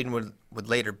 6-5. Jaden would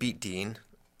later beat Dean.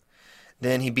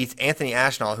 Then he beats Anthony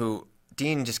Ashnall, who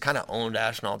Dean just kind of owned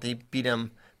Ashnall. He beat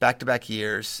him back-to-back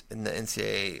years in the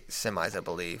NCAA semis, I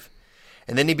believe.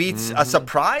 And then he beats a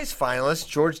surprise finalist,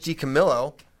 George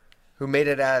DiCamillo, who made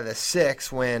it out of the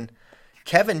 6 when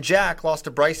Kevin Jack lost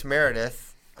to Bryce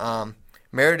Meredith.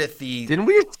 Didn't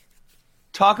we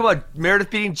talk about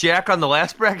Meredith beating Jack on the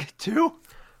last bracket too?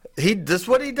 This is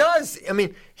what he does. I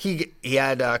mean, he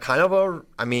had kind of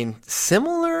a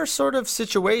similar sort of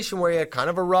situation where he had kind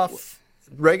of a rough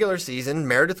regular season.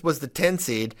 Meredith was the 10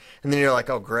 seed, and then you're like,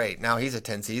 oh great, now he's a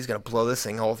 10 seed. He's going to blow this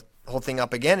whole thing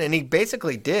up again, and he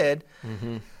basically did.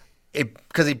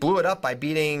 Because he blew it up by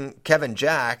beating Kevin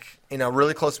Jack in a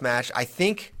really close match. I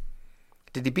think.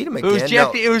 Did he beat him again?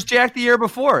 It was Jack the year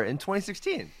before in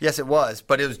 2016. Yes, it was,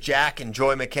 but it was Jack and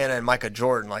Joy McKenna and Micah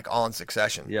Jordan like all in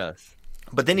succession. Yes.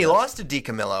 But then he lost to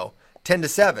DiCamillo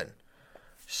 10-7.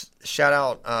 Shout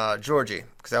out Georgie,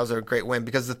 because that was a great win.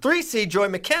 Because the 3 seed, Joy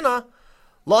McKenna,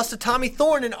 lost to Tommy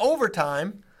Thorne in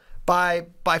overtime by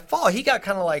fall. He got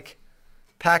kind of like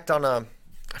packed on a,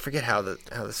 I forget how the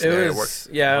scenario worked.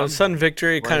 Yeah, it was sudden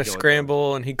victory, kind of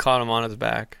scramble, and he caught him on his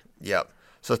back. Yep.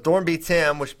 So Thorne beats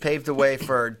him, which paved the way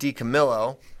for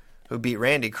DiCamillo, who beat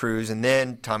Randy Cruz, and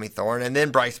then Tommy Thorne, and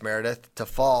then Bryce Meredith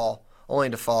only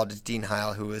to fall to Dean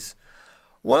Heil, who was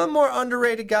one of the more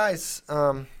underrated guys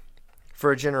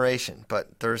for a generation.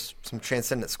 But there's some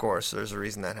transcendent scores, so there's a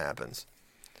reason that happens.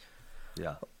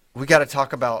 Yeah. we got to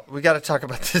talk about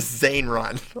this Zane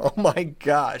run. Oh my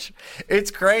gosh,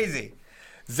 it's crazy.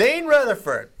 Zane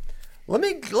Rutherford. Let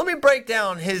me break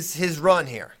down his run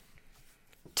here.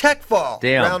 Tech fall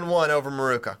round 1 over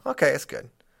Maruka. Okay, that's good.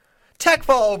 Tech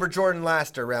fall over Jordan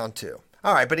Laster round 2.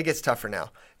 All right, but it gets tougher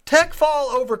now. Tech fall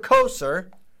over Koser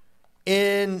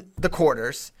in the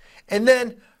quarters, and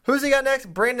then who's he got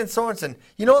next? Brandon Sorensen.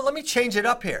 You know what? Let me change it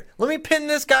up here. Let me pin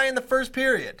this guy in the first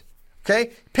period.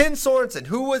 Okay, pin Sorensen.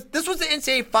 This was the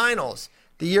NCAA finals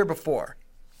the year before,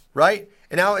 right?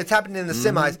 And now it's happening in the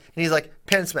semis, and he's like,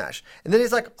 pin smash. And then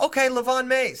he's like, okay, Levon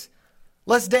Mays,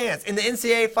 let's dance in the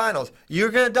NCAA finals.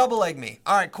 You're going to double leg me.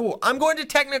 All right, cool. I'm going to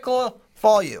technical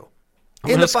fall you.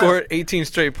 I'm going to score 18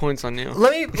 straight points on you.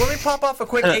 Let me pop off a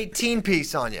quick 18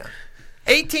 piece on you.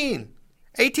 18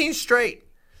 straight.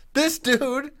 This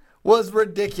dude was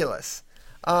ridiculous.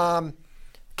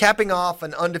 Capping off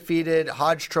an undefeated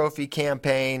Hodge Trophy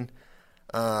campaign.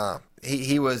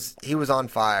 He was on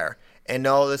fire. And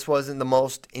no, this wasn't the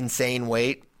most insane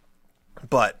weight,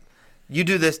 but you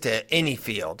do this to any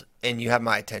field and you have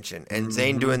my attention. And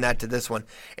Zane doing that to this one.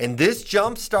 And this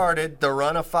jump started the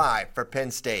run of 5 for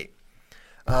Penn State.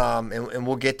 And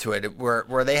we'll get to it.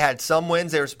 Where they had some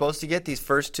wins they were supposed to get, these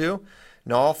first two,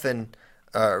 Nolf and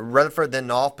Rutherford, then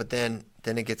Nolf, but then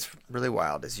it gets really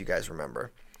wild, as you guys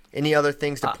remember. Any other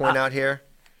things to point out here?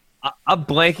 I'm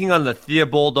blanking on the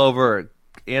Theobald over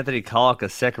Anthony Collica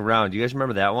second round. Do you guys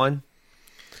remember that one?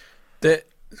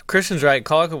 Christian's right.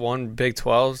 Collica won Big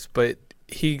 12s, but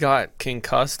he got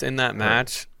concussed in that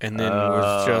match, and then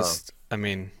was just,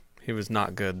 he was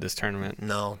not good this tournament.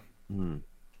 No.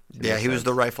 Yeah, he was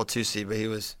the rifle 2 seed, but he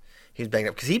was banged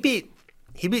up because he beat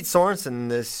Sorensen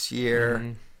this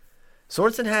year.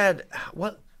 Sorensen had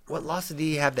what loss did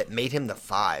he have that made him the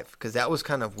 5? Because that was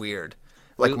kind of weird.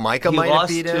 Like Micah might have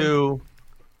beat him.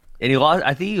 And he lost.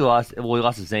 I think he lost. Well, he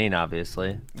lost to Zane,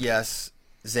 obviously. Yes,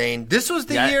 Zane. This was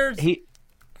the year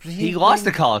he lost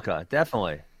to Collica,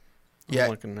 definitely.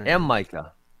 Yeah, and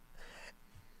Micah.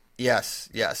 Yes.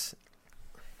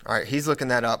 All right, he's looking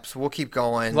that up, so we'll keep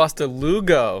going. Lost to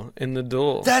Lugo in the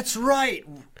duel. That's right.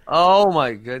 Oh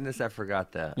my goodness, I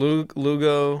forgot that.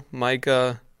 Lugo,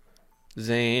 Micah,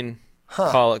 Zane,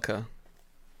 Collica.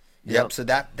 Yep. So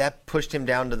that pushed him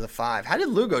down to the 5. How did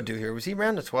Lugo do here? Was he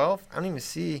round to 12? I don't even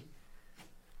see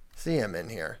him in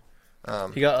here.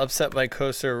 He got upset by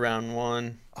Koser round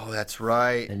 1. Oh, that's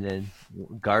right. And then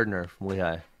Gardner from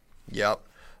Lehigh. Yep.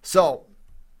 So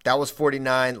that was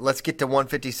 49. Let's get to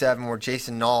 157 where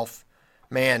Jason Nolf,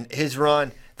 man, his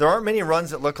run. There aren't many runs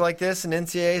that look like this in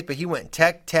NCAAs, but he went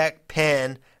Tech,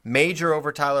 Penn, major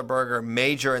over Tyler Berger,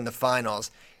 major in the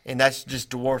finals. And that's just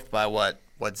dwarfed by what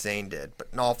Zane did.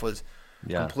 But Nolf was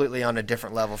completely on a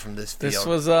different level from this field. This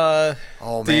was the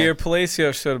year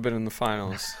Palacio should have been in the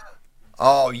finals.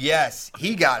 Oh, yes.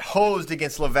 He got hosed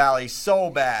against LaValle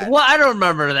so bad. Well, I don't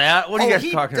remember that. What are you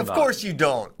guys talking about? Of course you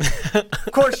don't.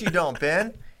 Of course you don't,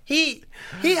 Ben. He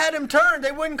had him turned.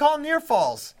 They wouldn't call near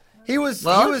falls. He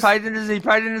probably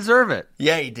didn't deserve it.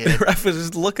 Yeah, he did. The ref was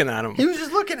just looking at him. He was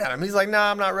just looking at him. He's like,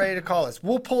 nah, I'm not ready to call this.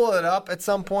 We'll pull it up at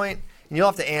some point, and you'll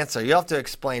have to answer. You'll have to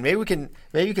explain. Maybe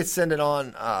you could send it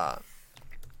on,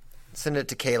 send it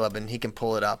to Caleb, and he can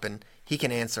pull it up, and he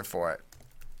can answer for it.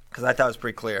 Because I thought it was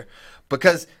pretty clear.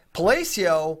 Because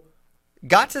Palacio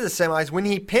got to the semis when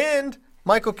he pinned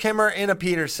Michael Kimmer and a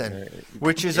Peterson,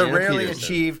 which is a rarely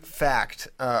achieved fact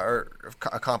or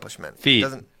accomplishment.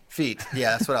 Feat.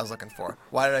 Yeah, that's what I was looking for.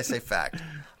 Why did I say fact?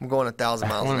 I'm going 1,000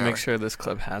 miles an hour. I want to make sure this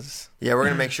clip has. Yeah, we're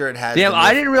going to make sure it has. Damn,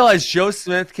 I didn't realize Joe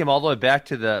Smith came all the way back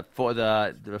to the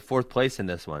 4th place in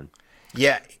this one.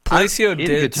 Yeah. Palacio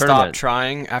did stop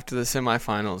trying after the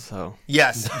semifinals, though.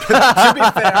 Yes. To be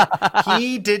fair,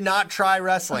 he did not try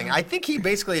wrestling. I think he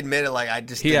basically admitted, I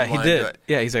just didn't want to do it.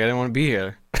 Yeah, he's like, I didn't want to be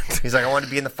here. He's like, I wanted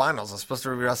to be in the finals. I was supposed to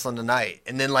be wrestling tonight.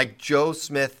 And then, Joe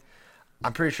Smith,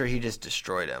 I'm pretty sure he just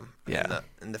destroyed him. Yeah.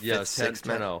 In the 5th, 6th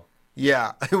minute. 10-0.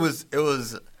 Yeah, it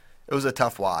was a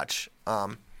tough watch.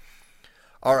 All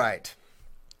right.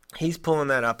 He's pulling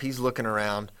that up. He's looking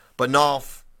around. But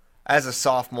Nolf, as a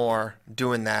sophomore,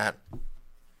 doing that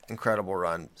incredible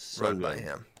run by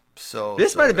him.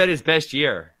 This might have been his best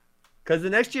year, because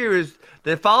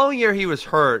the following year he was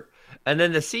hurt, and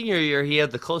then the senior year he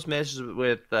had the close matches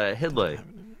with Hidley.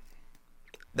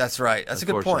 That's right. That's a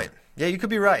good point. Yeah, you could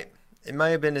be right. It might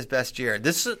have been his best year.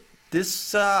 This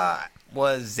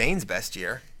was Zane's best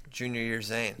year, junior year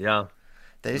Zane. Yeah,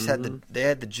 they just had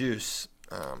the juice.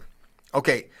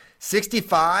 Okay,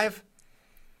 65.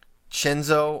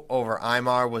 Chenzo over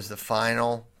Aymar was the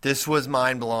final. This was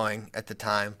mind blowing at the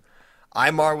time.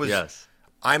 Aymar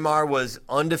was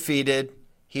undefeated.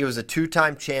 He was a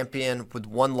 2-time champion with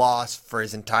 1 loss for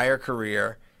his entire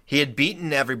career. He had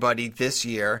beaten everybody this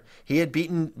year. He had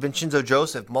beaten Vincenzo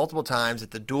Joseph multiple times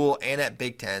at the duel and at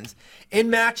Big Tens in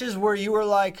matches where you were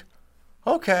like,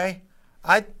 okay,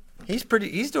 he's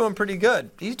doing pretty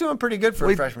good. He's doing pretty good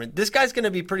for a freshman. This guy's going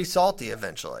to be pretty salty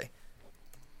eventually.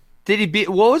 Did he beat?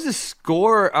 What was the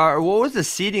score? Or what was the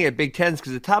seeding at Big Tens?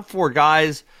 Because the top 4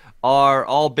 guys are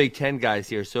all Big Ten guys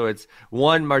here. So it's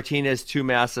 1 Martinez, 2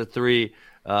 Massa, 3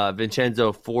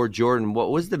 Vincenzo, 4 Jordan.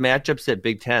 What was the matchups at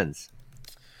Big Tens?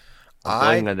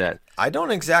 I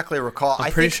don't exactly recall.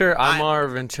 I'm pretty sure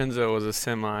Aymar Vincenzo was a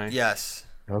semi. Yes.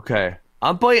 Okay.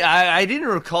 I didn't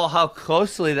recall how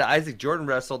closely that Isaac Jordan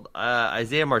wrestled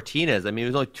Isaiah Martinez. I mean, it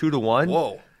was only 2-1.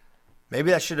 Whoa. Maybe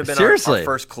that should have been our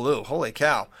first clue. Holy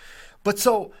cow. But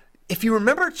so, if you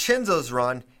remember Chinzo's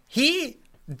run,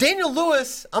 Daniel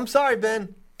Lewis, I'm sorry,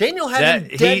 Ben, Daniel had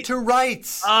him dead to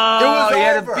rights. Oh, he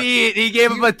had a beat. He gave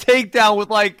him a takedown with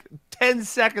like 10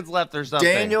 seconds left or something.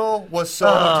 Daniel was so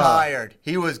tired.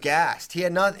 He was gassed. He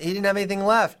didn't have anything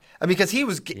left. I mean, because he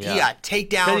got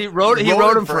takedown. He rode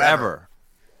him forever.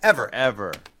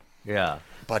 Ever. Yeah.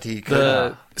 But he could.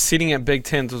 The seating at Big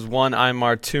Tens was 1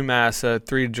 Aymar, 2 Massa,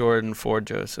 3 Jordan, 4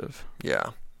 Joseph.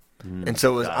 Yeah. And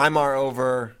so it was Aymar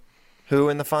over who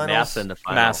in the finals? Massa in the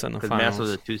finals. Massa in the finals. Massa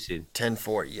was a 2 seed.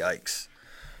 10-4. Yikes.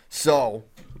 So,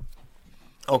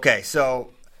 okay.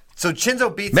 So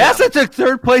Chinzo beats Massa him. took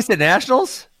 3rd place at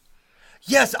Nationals?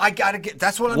 Yes, I got to get –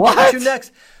 that's what I'm getting to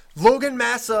next. Logan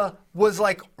Massa was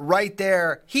like right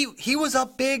there. He was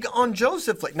up big on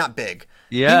Joseph. Like, not big.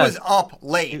 Yeah. He was up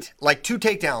late, like 2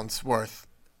 takedowns worth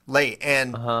late,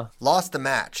 and lost the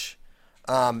match.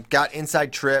 Got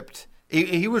inside tripped.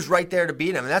 He was right there to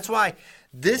beat him. And that's why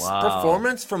this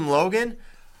performance from Logan,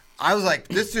 I was like,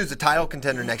 this dude's a title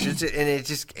contender next year. And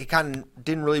it kind of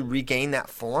didn't really regain that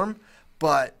form.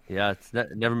 But yeah, it's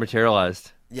never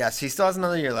materialized. Yes, he still has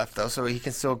another year left, though, so he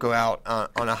can still go out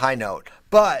on a high note.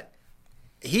 But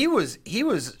he was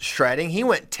shredding. He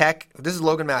went tech. This is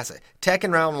Logan Massa. Tech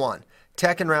in round 1.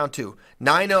 Tech in round 2.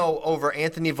 9-0 over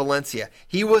Anthony Valencia.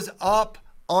 He was up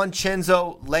on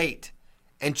Chinzo late,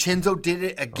 and Chinzo did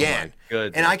it again. Oh my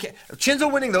goodness. And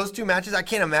Chinzo winning those 2 matches, I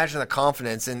can't imagine the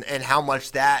confidence and how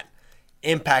much that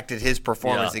impacted his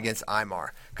performance against Aymar,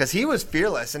 because he was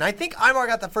fearless. And I think Aymar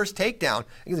got the first takedown.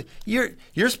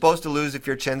 You're supposed to lose if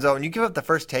you're Chinzo, and you give up the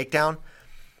first takedown.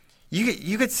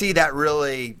 You could see that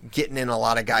really getting in a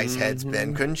lot of guys' heads,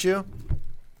 Ben, couldn't you?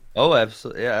 Oh,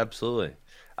 absolutely. Yeah, absolutely.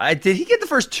 Did he get the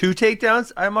first 2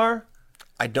 takedowns, Aymar?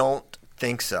 I don't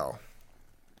think so.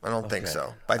 But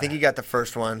I think he got the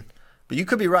first one. But you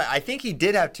could be right. I think he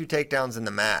did have 2 takedowns in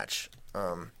the match,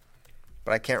 but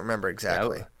I can't remember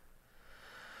exactly. Yeah.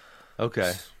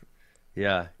 Okay.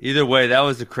 Yeah. Either way, that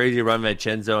was a crazy run by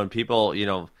Chinzo, and people,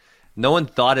 no one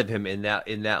thought of him in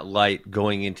that light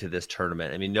going into this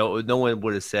tournament. I mean, no one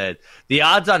would have said the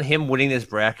odds on him winning this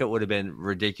bracket would have been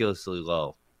ridiculously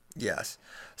low. Yes.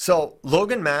 So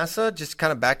Logan Massa, just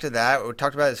kind of back to that. We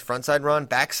talked about his frontside run,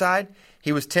 backside.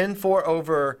 He was 10-4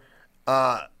 over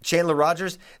Chandler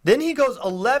Rogers. Then he goes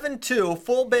 11-2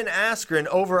 full Ben Askren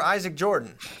over Isaac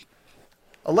Jordan.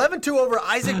 11-2 over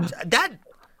Isaac.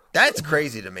 That's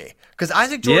crazy to me, because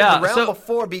Isaac Jordan the round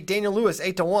before beat Daniel Lewis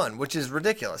 8-1, which is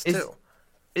ridiculous too.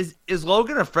 Is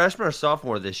Logan a freshman or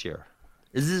sophomore this year?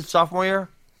 Is this sophomore year?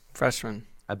 Freshman.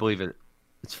 I believe it.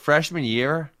 It's freshman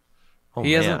year. Oh,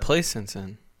 he hasn't played since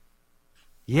then.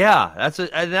 Yeah,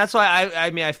 that's why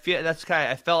I feel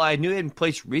I felt I knew he hadn't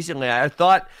played recently. I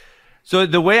thought so.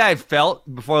 The way I felt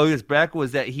before Lucas Brack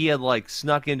was that he had like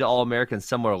snuck into All-American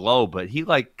somewhere low, but he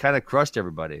like kind of crushed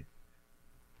everybody.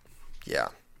 Yeah.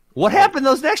 What happened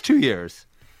those next 2 years?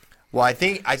 Well, I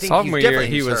think sophomore year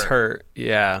he was hurt.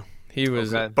 Yeah, he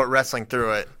was, but wrestling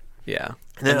through it. Yeah.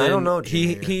 And then I don't know.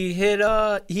 He had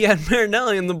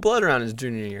Marinelli in the blood round his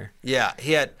junior year. Yeah,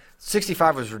 he had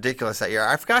 65 was ridiculous that year.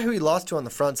 I forgot who he lost to on the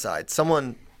front side.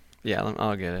 Someone. Yeah,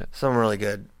 I'll get it. Someone really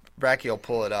good. Bracky will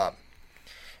pull it up.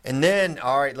 And then,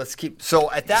 all right, let's keep. So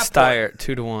at that point,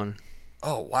 2-1.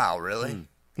 Oh wow, really?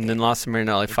 And then lost to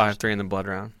Marinelli 5-3 in the blood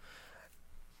round.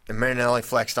 And Marinelli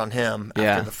flexed on him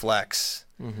after the flex.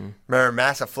 Mm-hmm.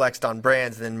 Massa flexed on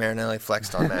Brands, and then Marinelli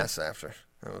flexed on Massa after.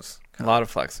 It was a lot of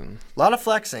flexing. A lot of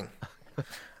flexing.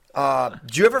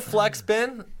 Did you ever flex,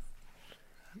 Ben?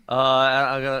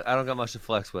 I don't got much to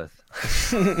flex with.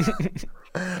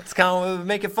 It's kind of what would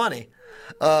make it funny.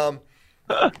 So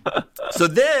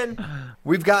then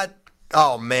we've got.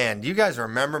 Oh man, do you guys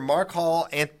remember Mark Hall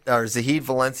or Zahid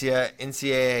Valencia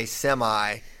NCAA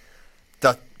semi?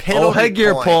 The penalty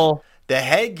headgear point, pull. The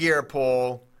headgear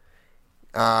pull.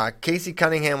 Casey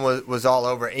Cunningham was all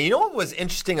over. And you know what was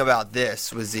interesting about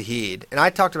this was Zahid, and I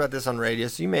talked about this on radio,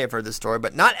 so you may have heard this story,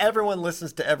 but not everyone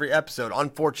listens to every episode,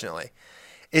 unfortunately.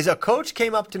 Is a coach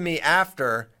came up to me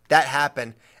after that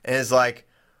happened and is like,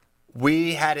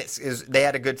 they had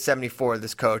a good 74,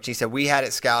 this coach. He said, we had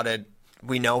it scouted.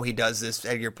 We know he does this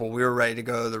Edgar Poole. We were ready to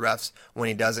go to the refs when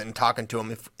he does it and talking to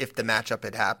him if the matchup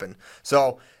had happened.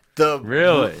 So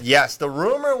Really? Yes, the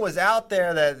rumor was out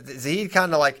there that Zahid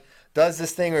kind of like does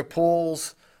this thing where he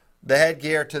pulls the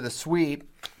headgear to the sweep.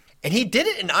 And he did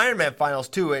it in Ironman finals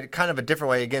too, in kind of a different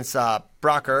way against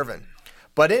Brock Irvin.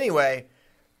 But anyway,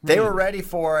 they were ready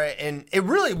for it, and it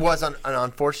really was an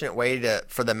unfortunate way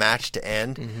for the match to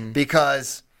end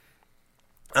because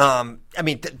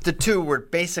the two were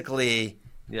basically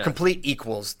complete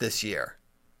equals this year.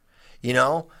 You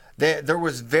know, there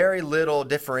was very little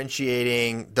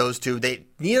differentiating those two.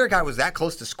 Neither guy was that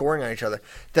close to scoring on each other.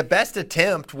 The best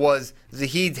attempt was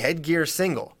Zahid's headgear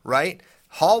single, right?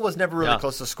 Hall was never really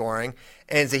close to scoring,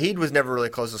 and Zahid was never really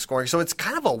close to scoring. So it's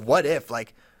kind of a what if,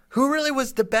 like, who really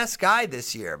was the best guy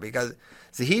this year? Because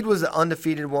Zahid was the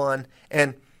undefeated one,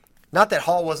 and not that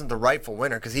Hall wasn't the rightful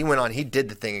winner, because he did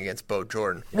the thing against Bo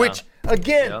Jordan, which,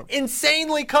 again,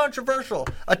 insanely controversial.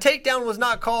 A takedown was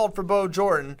not called for Bo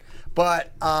Jordan,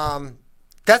 but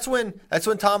that's when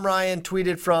Tom Ryan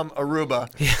tweeted from Aruba.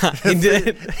 Yeah, he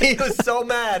did. He was so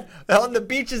mad on the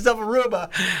beaches of Aruba.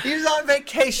 He was on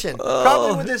vacation,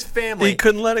 probably with his family. He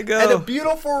couldn't let it go. At a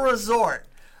beautiful resort.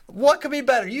 What could be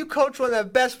better? You coach one of the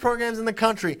best programs in the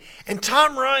country, and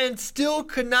Tom Ryan still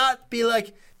could not be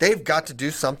like, they've got to do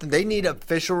something. They need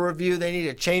official review. They need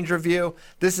a change review.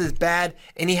 This is bad.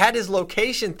 And he had his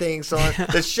location thing, so on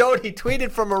the show he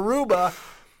tweeted from Aruba,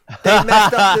 they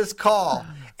messed up this call.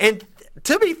 And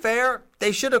to be fair,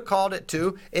 they should have called it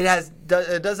too. It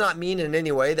does not mean in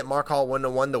any way that Mark Hall wouldn't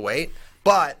have won the weight.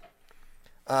 But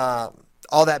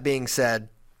all that being said,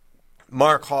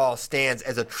 Mark Hall stands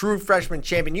as a true freshman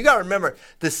champion. You got to remember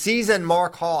the season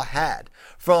Mark Hall had.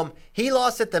 He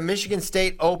lost at the Michigan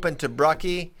State Open to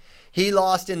Brucky. He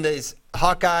lost in his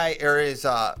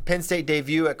Penn State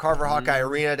debut at Carver Hawkeye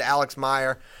Arena to Alex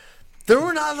Meyer. There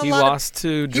were not a lot. He lost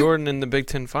to Jordan in the Big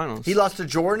Ten Finals. He lost to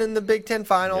Jordan in the Big Ten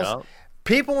Finals. Yep.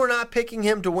 People were not picking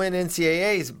him to win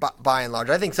NCAAs by and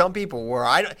large. I think some people were.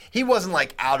 He wasn't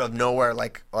like out of nowhere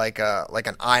like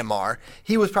an Aymar.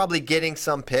 He was probably getting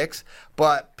some picks,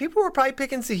 but people were probably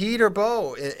picking Zahid or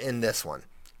Bo in this one.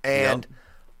 And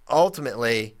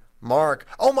ultimately, Mark.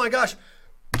 Oh my gosh,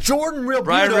 Jordan Real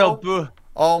Budo.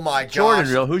 Oh my gosh,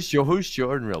 Jordan Real. Who's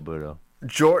Jordan Real Budo?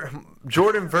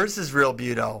 Jordan versus Real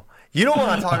Budo. You don't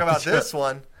want to talk about this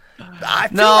one.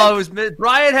 It was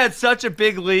Brian had such a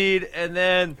big lead, and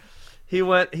then he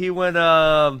went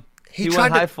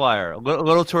high flyer a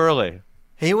little too early.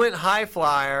 He went high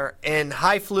flyer and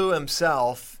high flew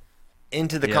himself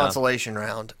into the consolation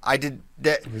round.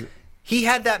 He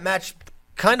had that match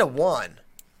kind of won.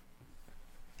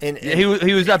 And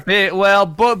he was up big. Well,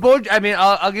 Bo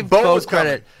I'll give Bo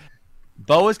credit.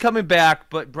 Bo was coming back,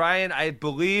 but Brian, I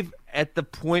believe, at the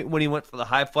point when he went for the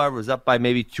high flyer, was up by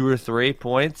maybe 2 or 3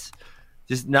 points.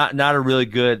 Just not a really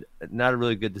good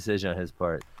decision on his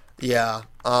part. Yeah.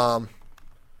 I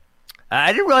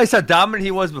didn't realize how dominant he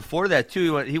was before that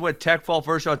too. He went tech fall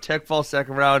first round, tech fall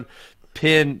second round,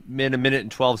 pin in a minute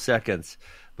and 12 seconds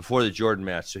before the Jordan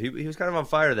match. So he was kind of on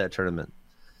fire that tournament.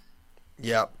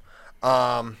 Yep.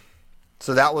 So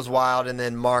that was wild, and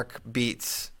then Mark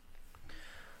beats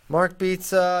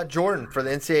Jordan for the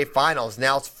NCAA finals.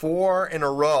 Now it's 4 in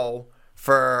a row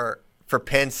for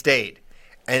Penn State,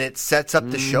 and it sets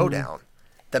up the showdown,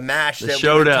 the match we've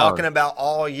been talking about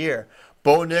all year.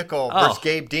 Bo Nickel versus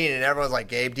Gabe Dean, and everyone's like,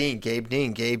 Gabe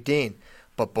Dean.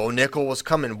 But Bo Nickel was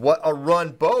coming. What a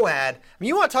run Bo had. I mean,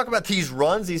 you want to talk about these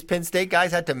runs these Penn State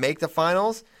guys had to make the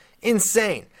finals?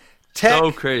 Insane.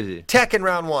 So crazy. Tech in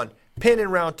round 1, Penn in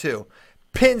round 2,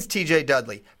 pins TJ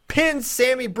Dudley, pins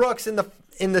Sammy Brooks in the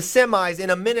semis in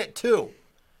a minute 2.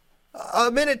 A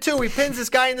minute 2, he pins this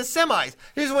guy in the semis.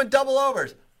 He just went double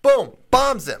overs. Boom,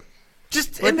 bombs him.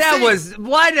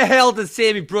 Why the hell did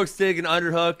Sammy Brooks dig an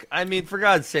underhook? I mean, for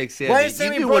God's sake, Sammy.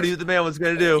 You knew what the man was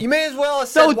going to do. You may as well have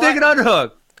said, dig an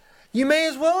underhook. You may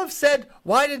as well have said,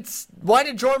 why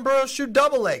did Jordan Burroughs shoot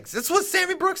double legs? That's what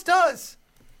Sammy Brooks does.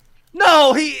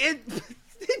 No, he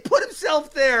put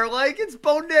himself there. Like, it's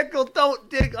Bo Nickel. Don't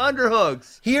dig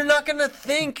underhooks. You're not going to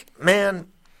think, man.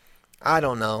 I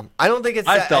don't know. I don't think it's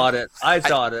I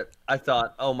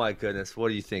thought, oh my goodness, what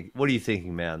do you think? What are you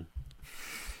thinking, man?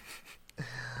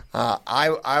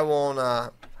 I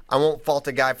won't fault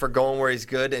a guy for going where he's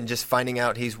good and just finding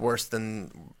out he's worse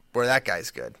than where that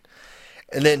guy's good.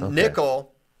 And then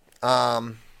Nickel,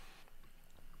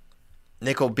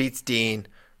 Nickel beats Dean.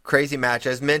 Crazy match.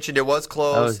 As mentioned, it was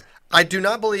close. I do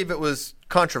not believe it was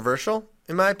controversial,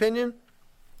 in my opinion.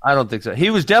 I don't think so. He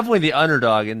was definitely the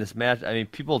underdog in this match. I mean,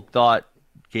 people thought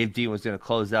Gabe Dean was going to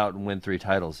close out and win 3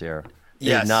 titles here. They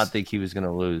did not think he was going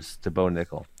to lose to Bo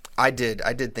Nickel. I did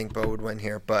think Bo would win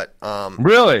here, but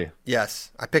really?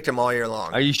 Yes, I picked him all year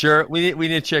long. Are you sure? We need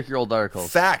to check your old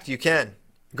articles. Fact, you can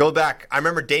go back. I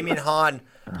remember Damian Hahn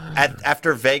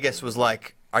after Vegas was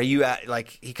like, "Are you at?"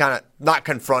 Like he kind of not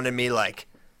confronted me, like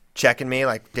checking me,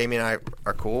 like Damian and I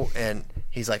are cool, and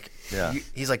he's like,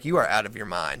 you are out of your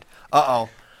mind.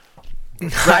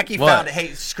 Bracky found it. Hey,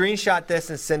 screenshot this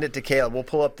and send it to Caleb. We'll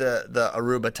pull up the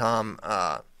Aruba Tom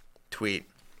tweet.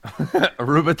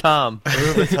 Aruba Tom.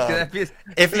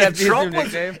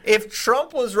 If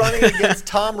Trump was running against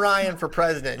Tom Ryan for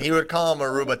president, he would call him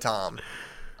Aruba Tom.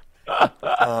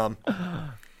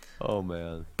 Oh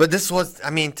man! But this was,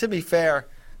 I mean, to be fair,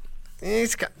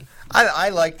 I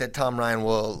like that Tom Ryan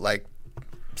will like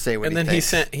say what he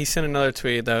thinks. And then he sent another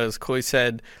tweet that was cool. He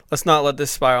said, "Let's not let this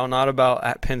spiral. Not about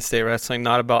at Penn State Wrestling.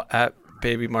 Not about at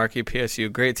Baby Marky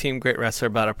PSU. Great team, great wrestler.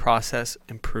 About a process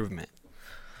improvement."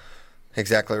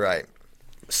 Exactly right.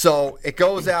 So it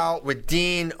goes out with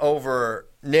Dean over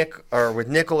Nick, or with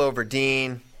Nickel over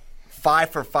Dean, 5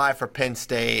 for 5 for Penn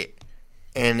State,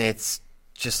 and it's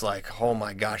just like, oh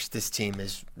my gosh, this team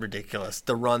is ridiculous.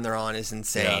 The run they're on is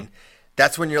insane. Yeah.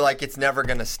 That's when you're like, it's never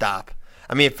going to stop.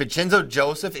 I mean, if Vincenzo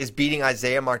Joseph is beating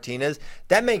Isaiah Martinez,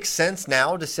 that makes sense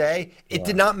now to say. It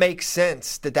did not make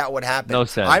sense that would happen. No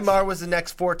sense. Aymar was the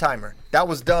next 4-timer. That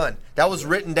was done. That was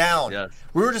written down. Yes.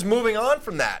 We were just moving on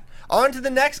from that. On to the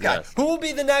next guy. Yes. Who will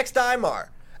be the next Aymar?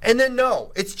 And then,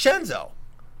 no, it's Chenzo.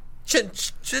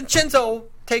 Chenzo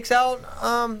takes out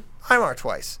Aymar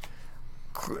twice.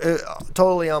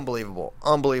 Totally unbelievable.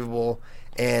 Unbelievable.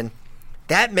 And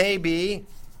that may be,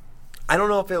 I don't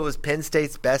know if it was Penn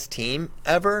State's best team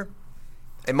ever.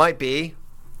 It might be.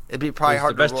 It'd be probably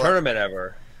hard to the best tournament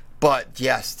ever. But,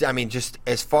 yes, I mean, just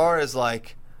as far as,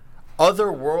 like,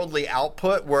 otherworldly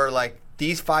output where, like,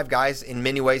 these 5 guys in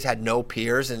many ways had no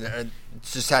peers and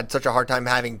just had such a hard time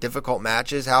having difficult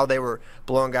matches, how they were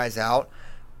blowing guys out.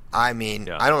 I mean,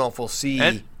 I don't know if we'll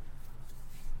see.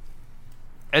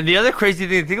 And the other crazy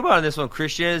thing to think about on this one,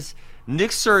 Christian, is Nick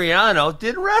Suriano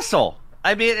didn't wrestle.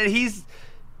 I mean, and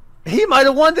he might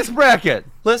have won this bracket.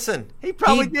 Listen. He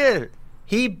probably did.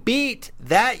 He beat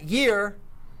that year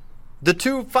the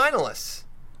 2 finalists.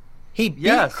 He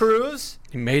beat Cruz.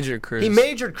 He majored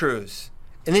Cruz.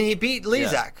 And then he beat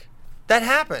Lezak. Yeah. That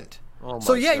happened. Oh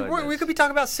so, we could be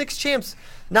talking about 6 champs.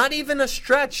 Not even a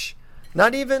stretch.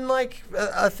 Not even like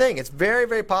a thing. It's very,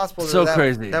 very possible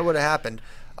crazy. That would have happened.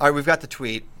 All right, we've got the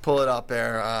tweet. Pull it up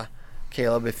there,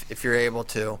 Caleb, if you're able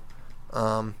to.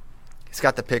 It's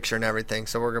got the picture and everything,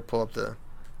 so we're going to pull up the...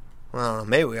 Well, I don't know.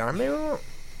 Maybe we are. Maybe we won't.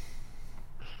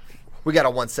 We got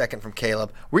a 1 second from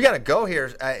Caleb. We got to go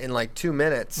here in like 2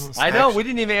 minutes. I know. We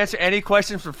didn't even answer any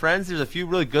questions from friends. There's a few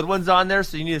really good ones on there,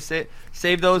 so you need to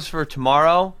save those for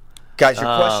tomorrow. Guys,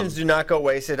 your questions do not go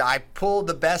wasted. I pulled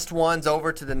the best ones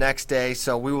over to the next day,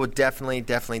 so we will definitely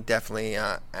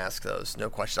ask those. No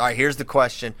question. All right, here's the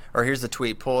question, or here's the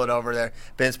tweet. Pull it over there.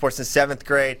 Been in sports since 7th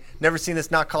grade. Never seen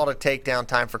this not called a takedown.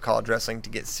 Time for college wrestling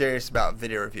to get serious about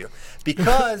video review.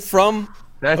 Because from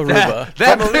Aruba.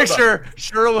 That picture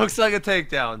sure looks like a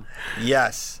takedown.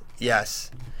 Yes.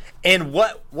 And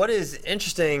what is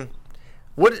interesting,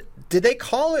 what did they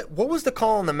call it? What was the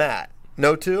call on the mat?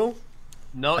 No two?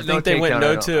 No, I think they went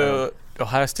no to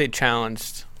Ohio State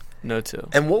challenged no two.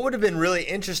 And what would have been really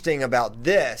interesting about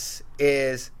this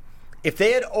is if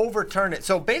they had overturned it.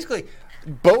 So basically,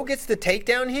 Bo gets the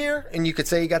takedown here, and you could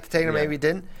say he got the takedown, maybe he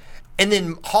didn't. And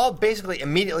then Hall basically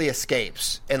immediately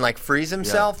escapes and like frees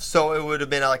himself. Yeah. So it would have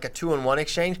been like a 2-on-1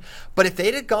 exchange. But if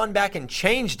they'd have gone back and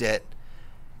changed it,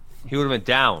 he would have been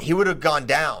down. He would have gone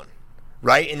down.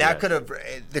 Right, and there could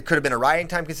have been a riding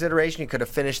time consideration. He could have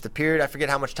finished the period. I forget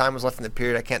how much time was left in the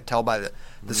period. I can't tell by the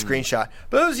screenshot,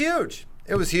 but it was huge.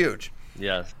 It was huge.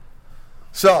 Yes.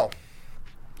 So,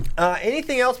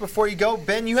 anything else before you go,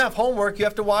 Ben? You have homework. You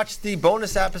have to watch the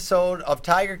bonus episode of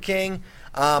Tiger King.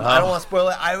 I don't want to spoil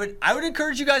it. I would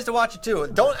encourage you guys to watch it too.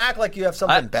 Don't act like you have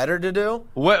something better to do.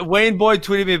 Wayne Boyd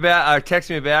tweeted me back, or texted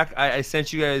me back. I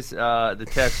sent you guys the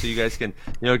text so you guys can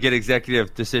get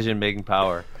executive decision making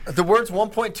power. The words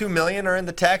 1.2 million are in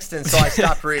the text, and so I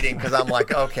stopped reading because I'm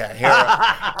like, okay, here.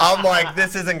 I'm like,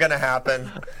 this isn't gonna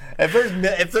happen.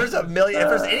 If there's a million, if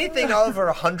there's anything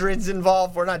over hundreds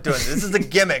involved, we're not doing it. This is a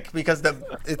gimmick because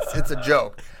it's a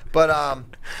joke. But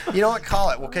you know what? Call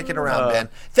it. We'll kick it around, Ben.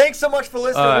 Thanks so much for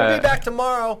listening. We'll be back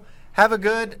tomorrow Have a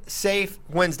good, safe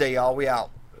Wednesday, y'all. We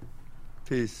out.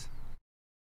 Peace.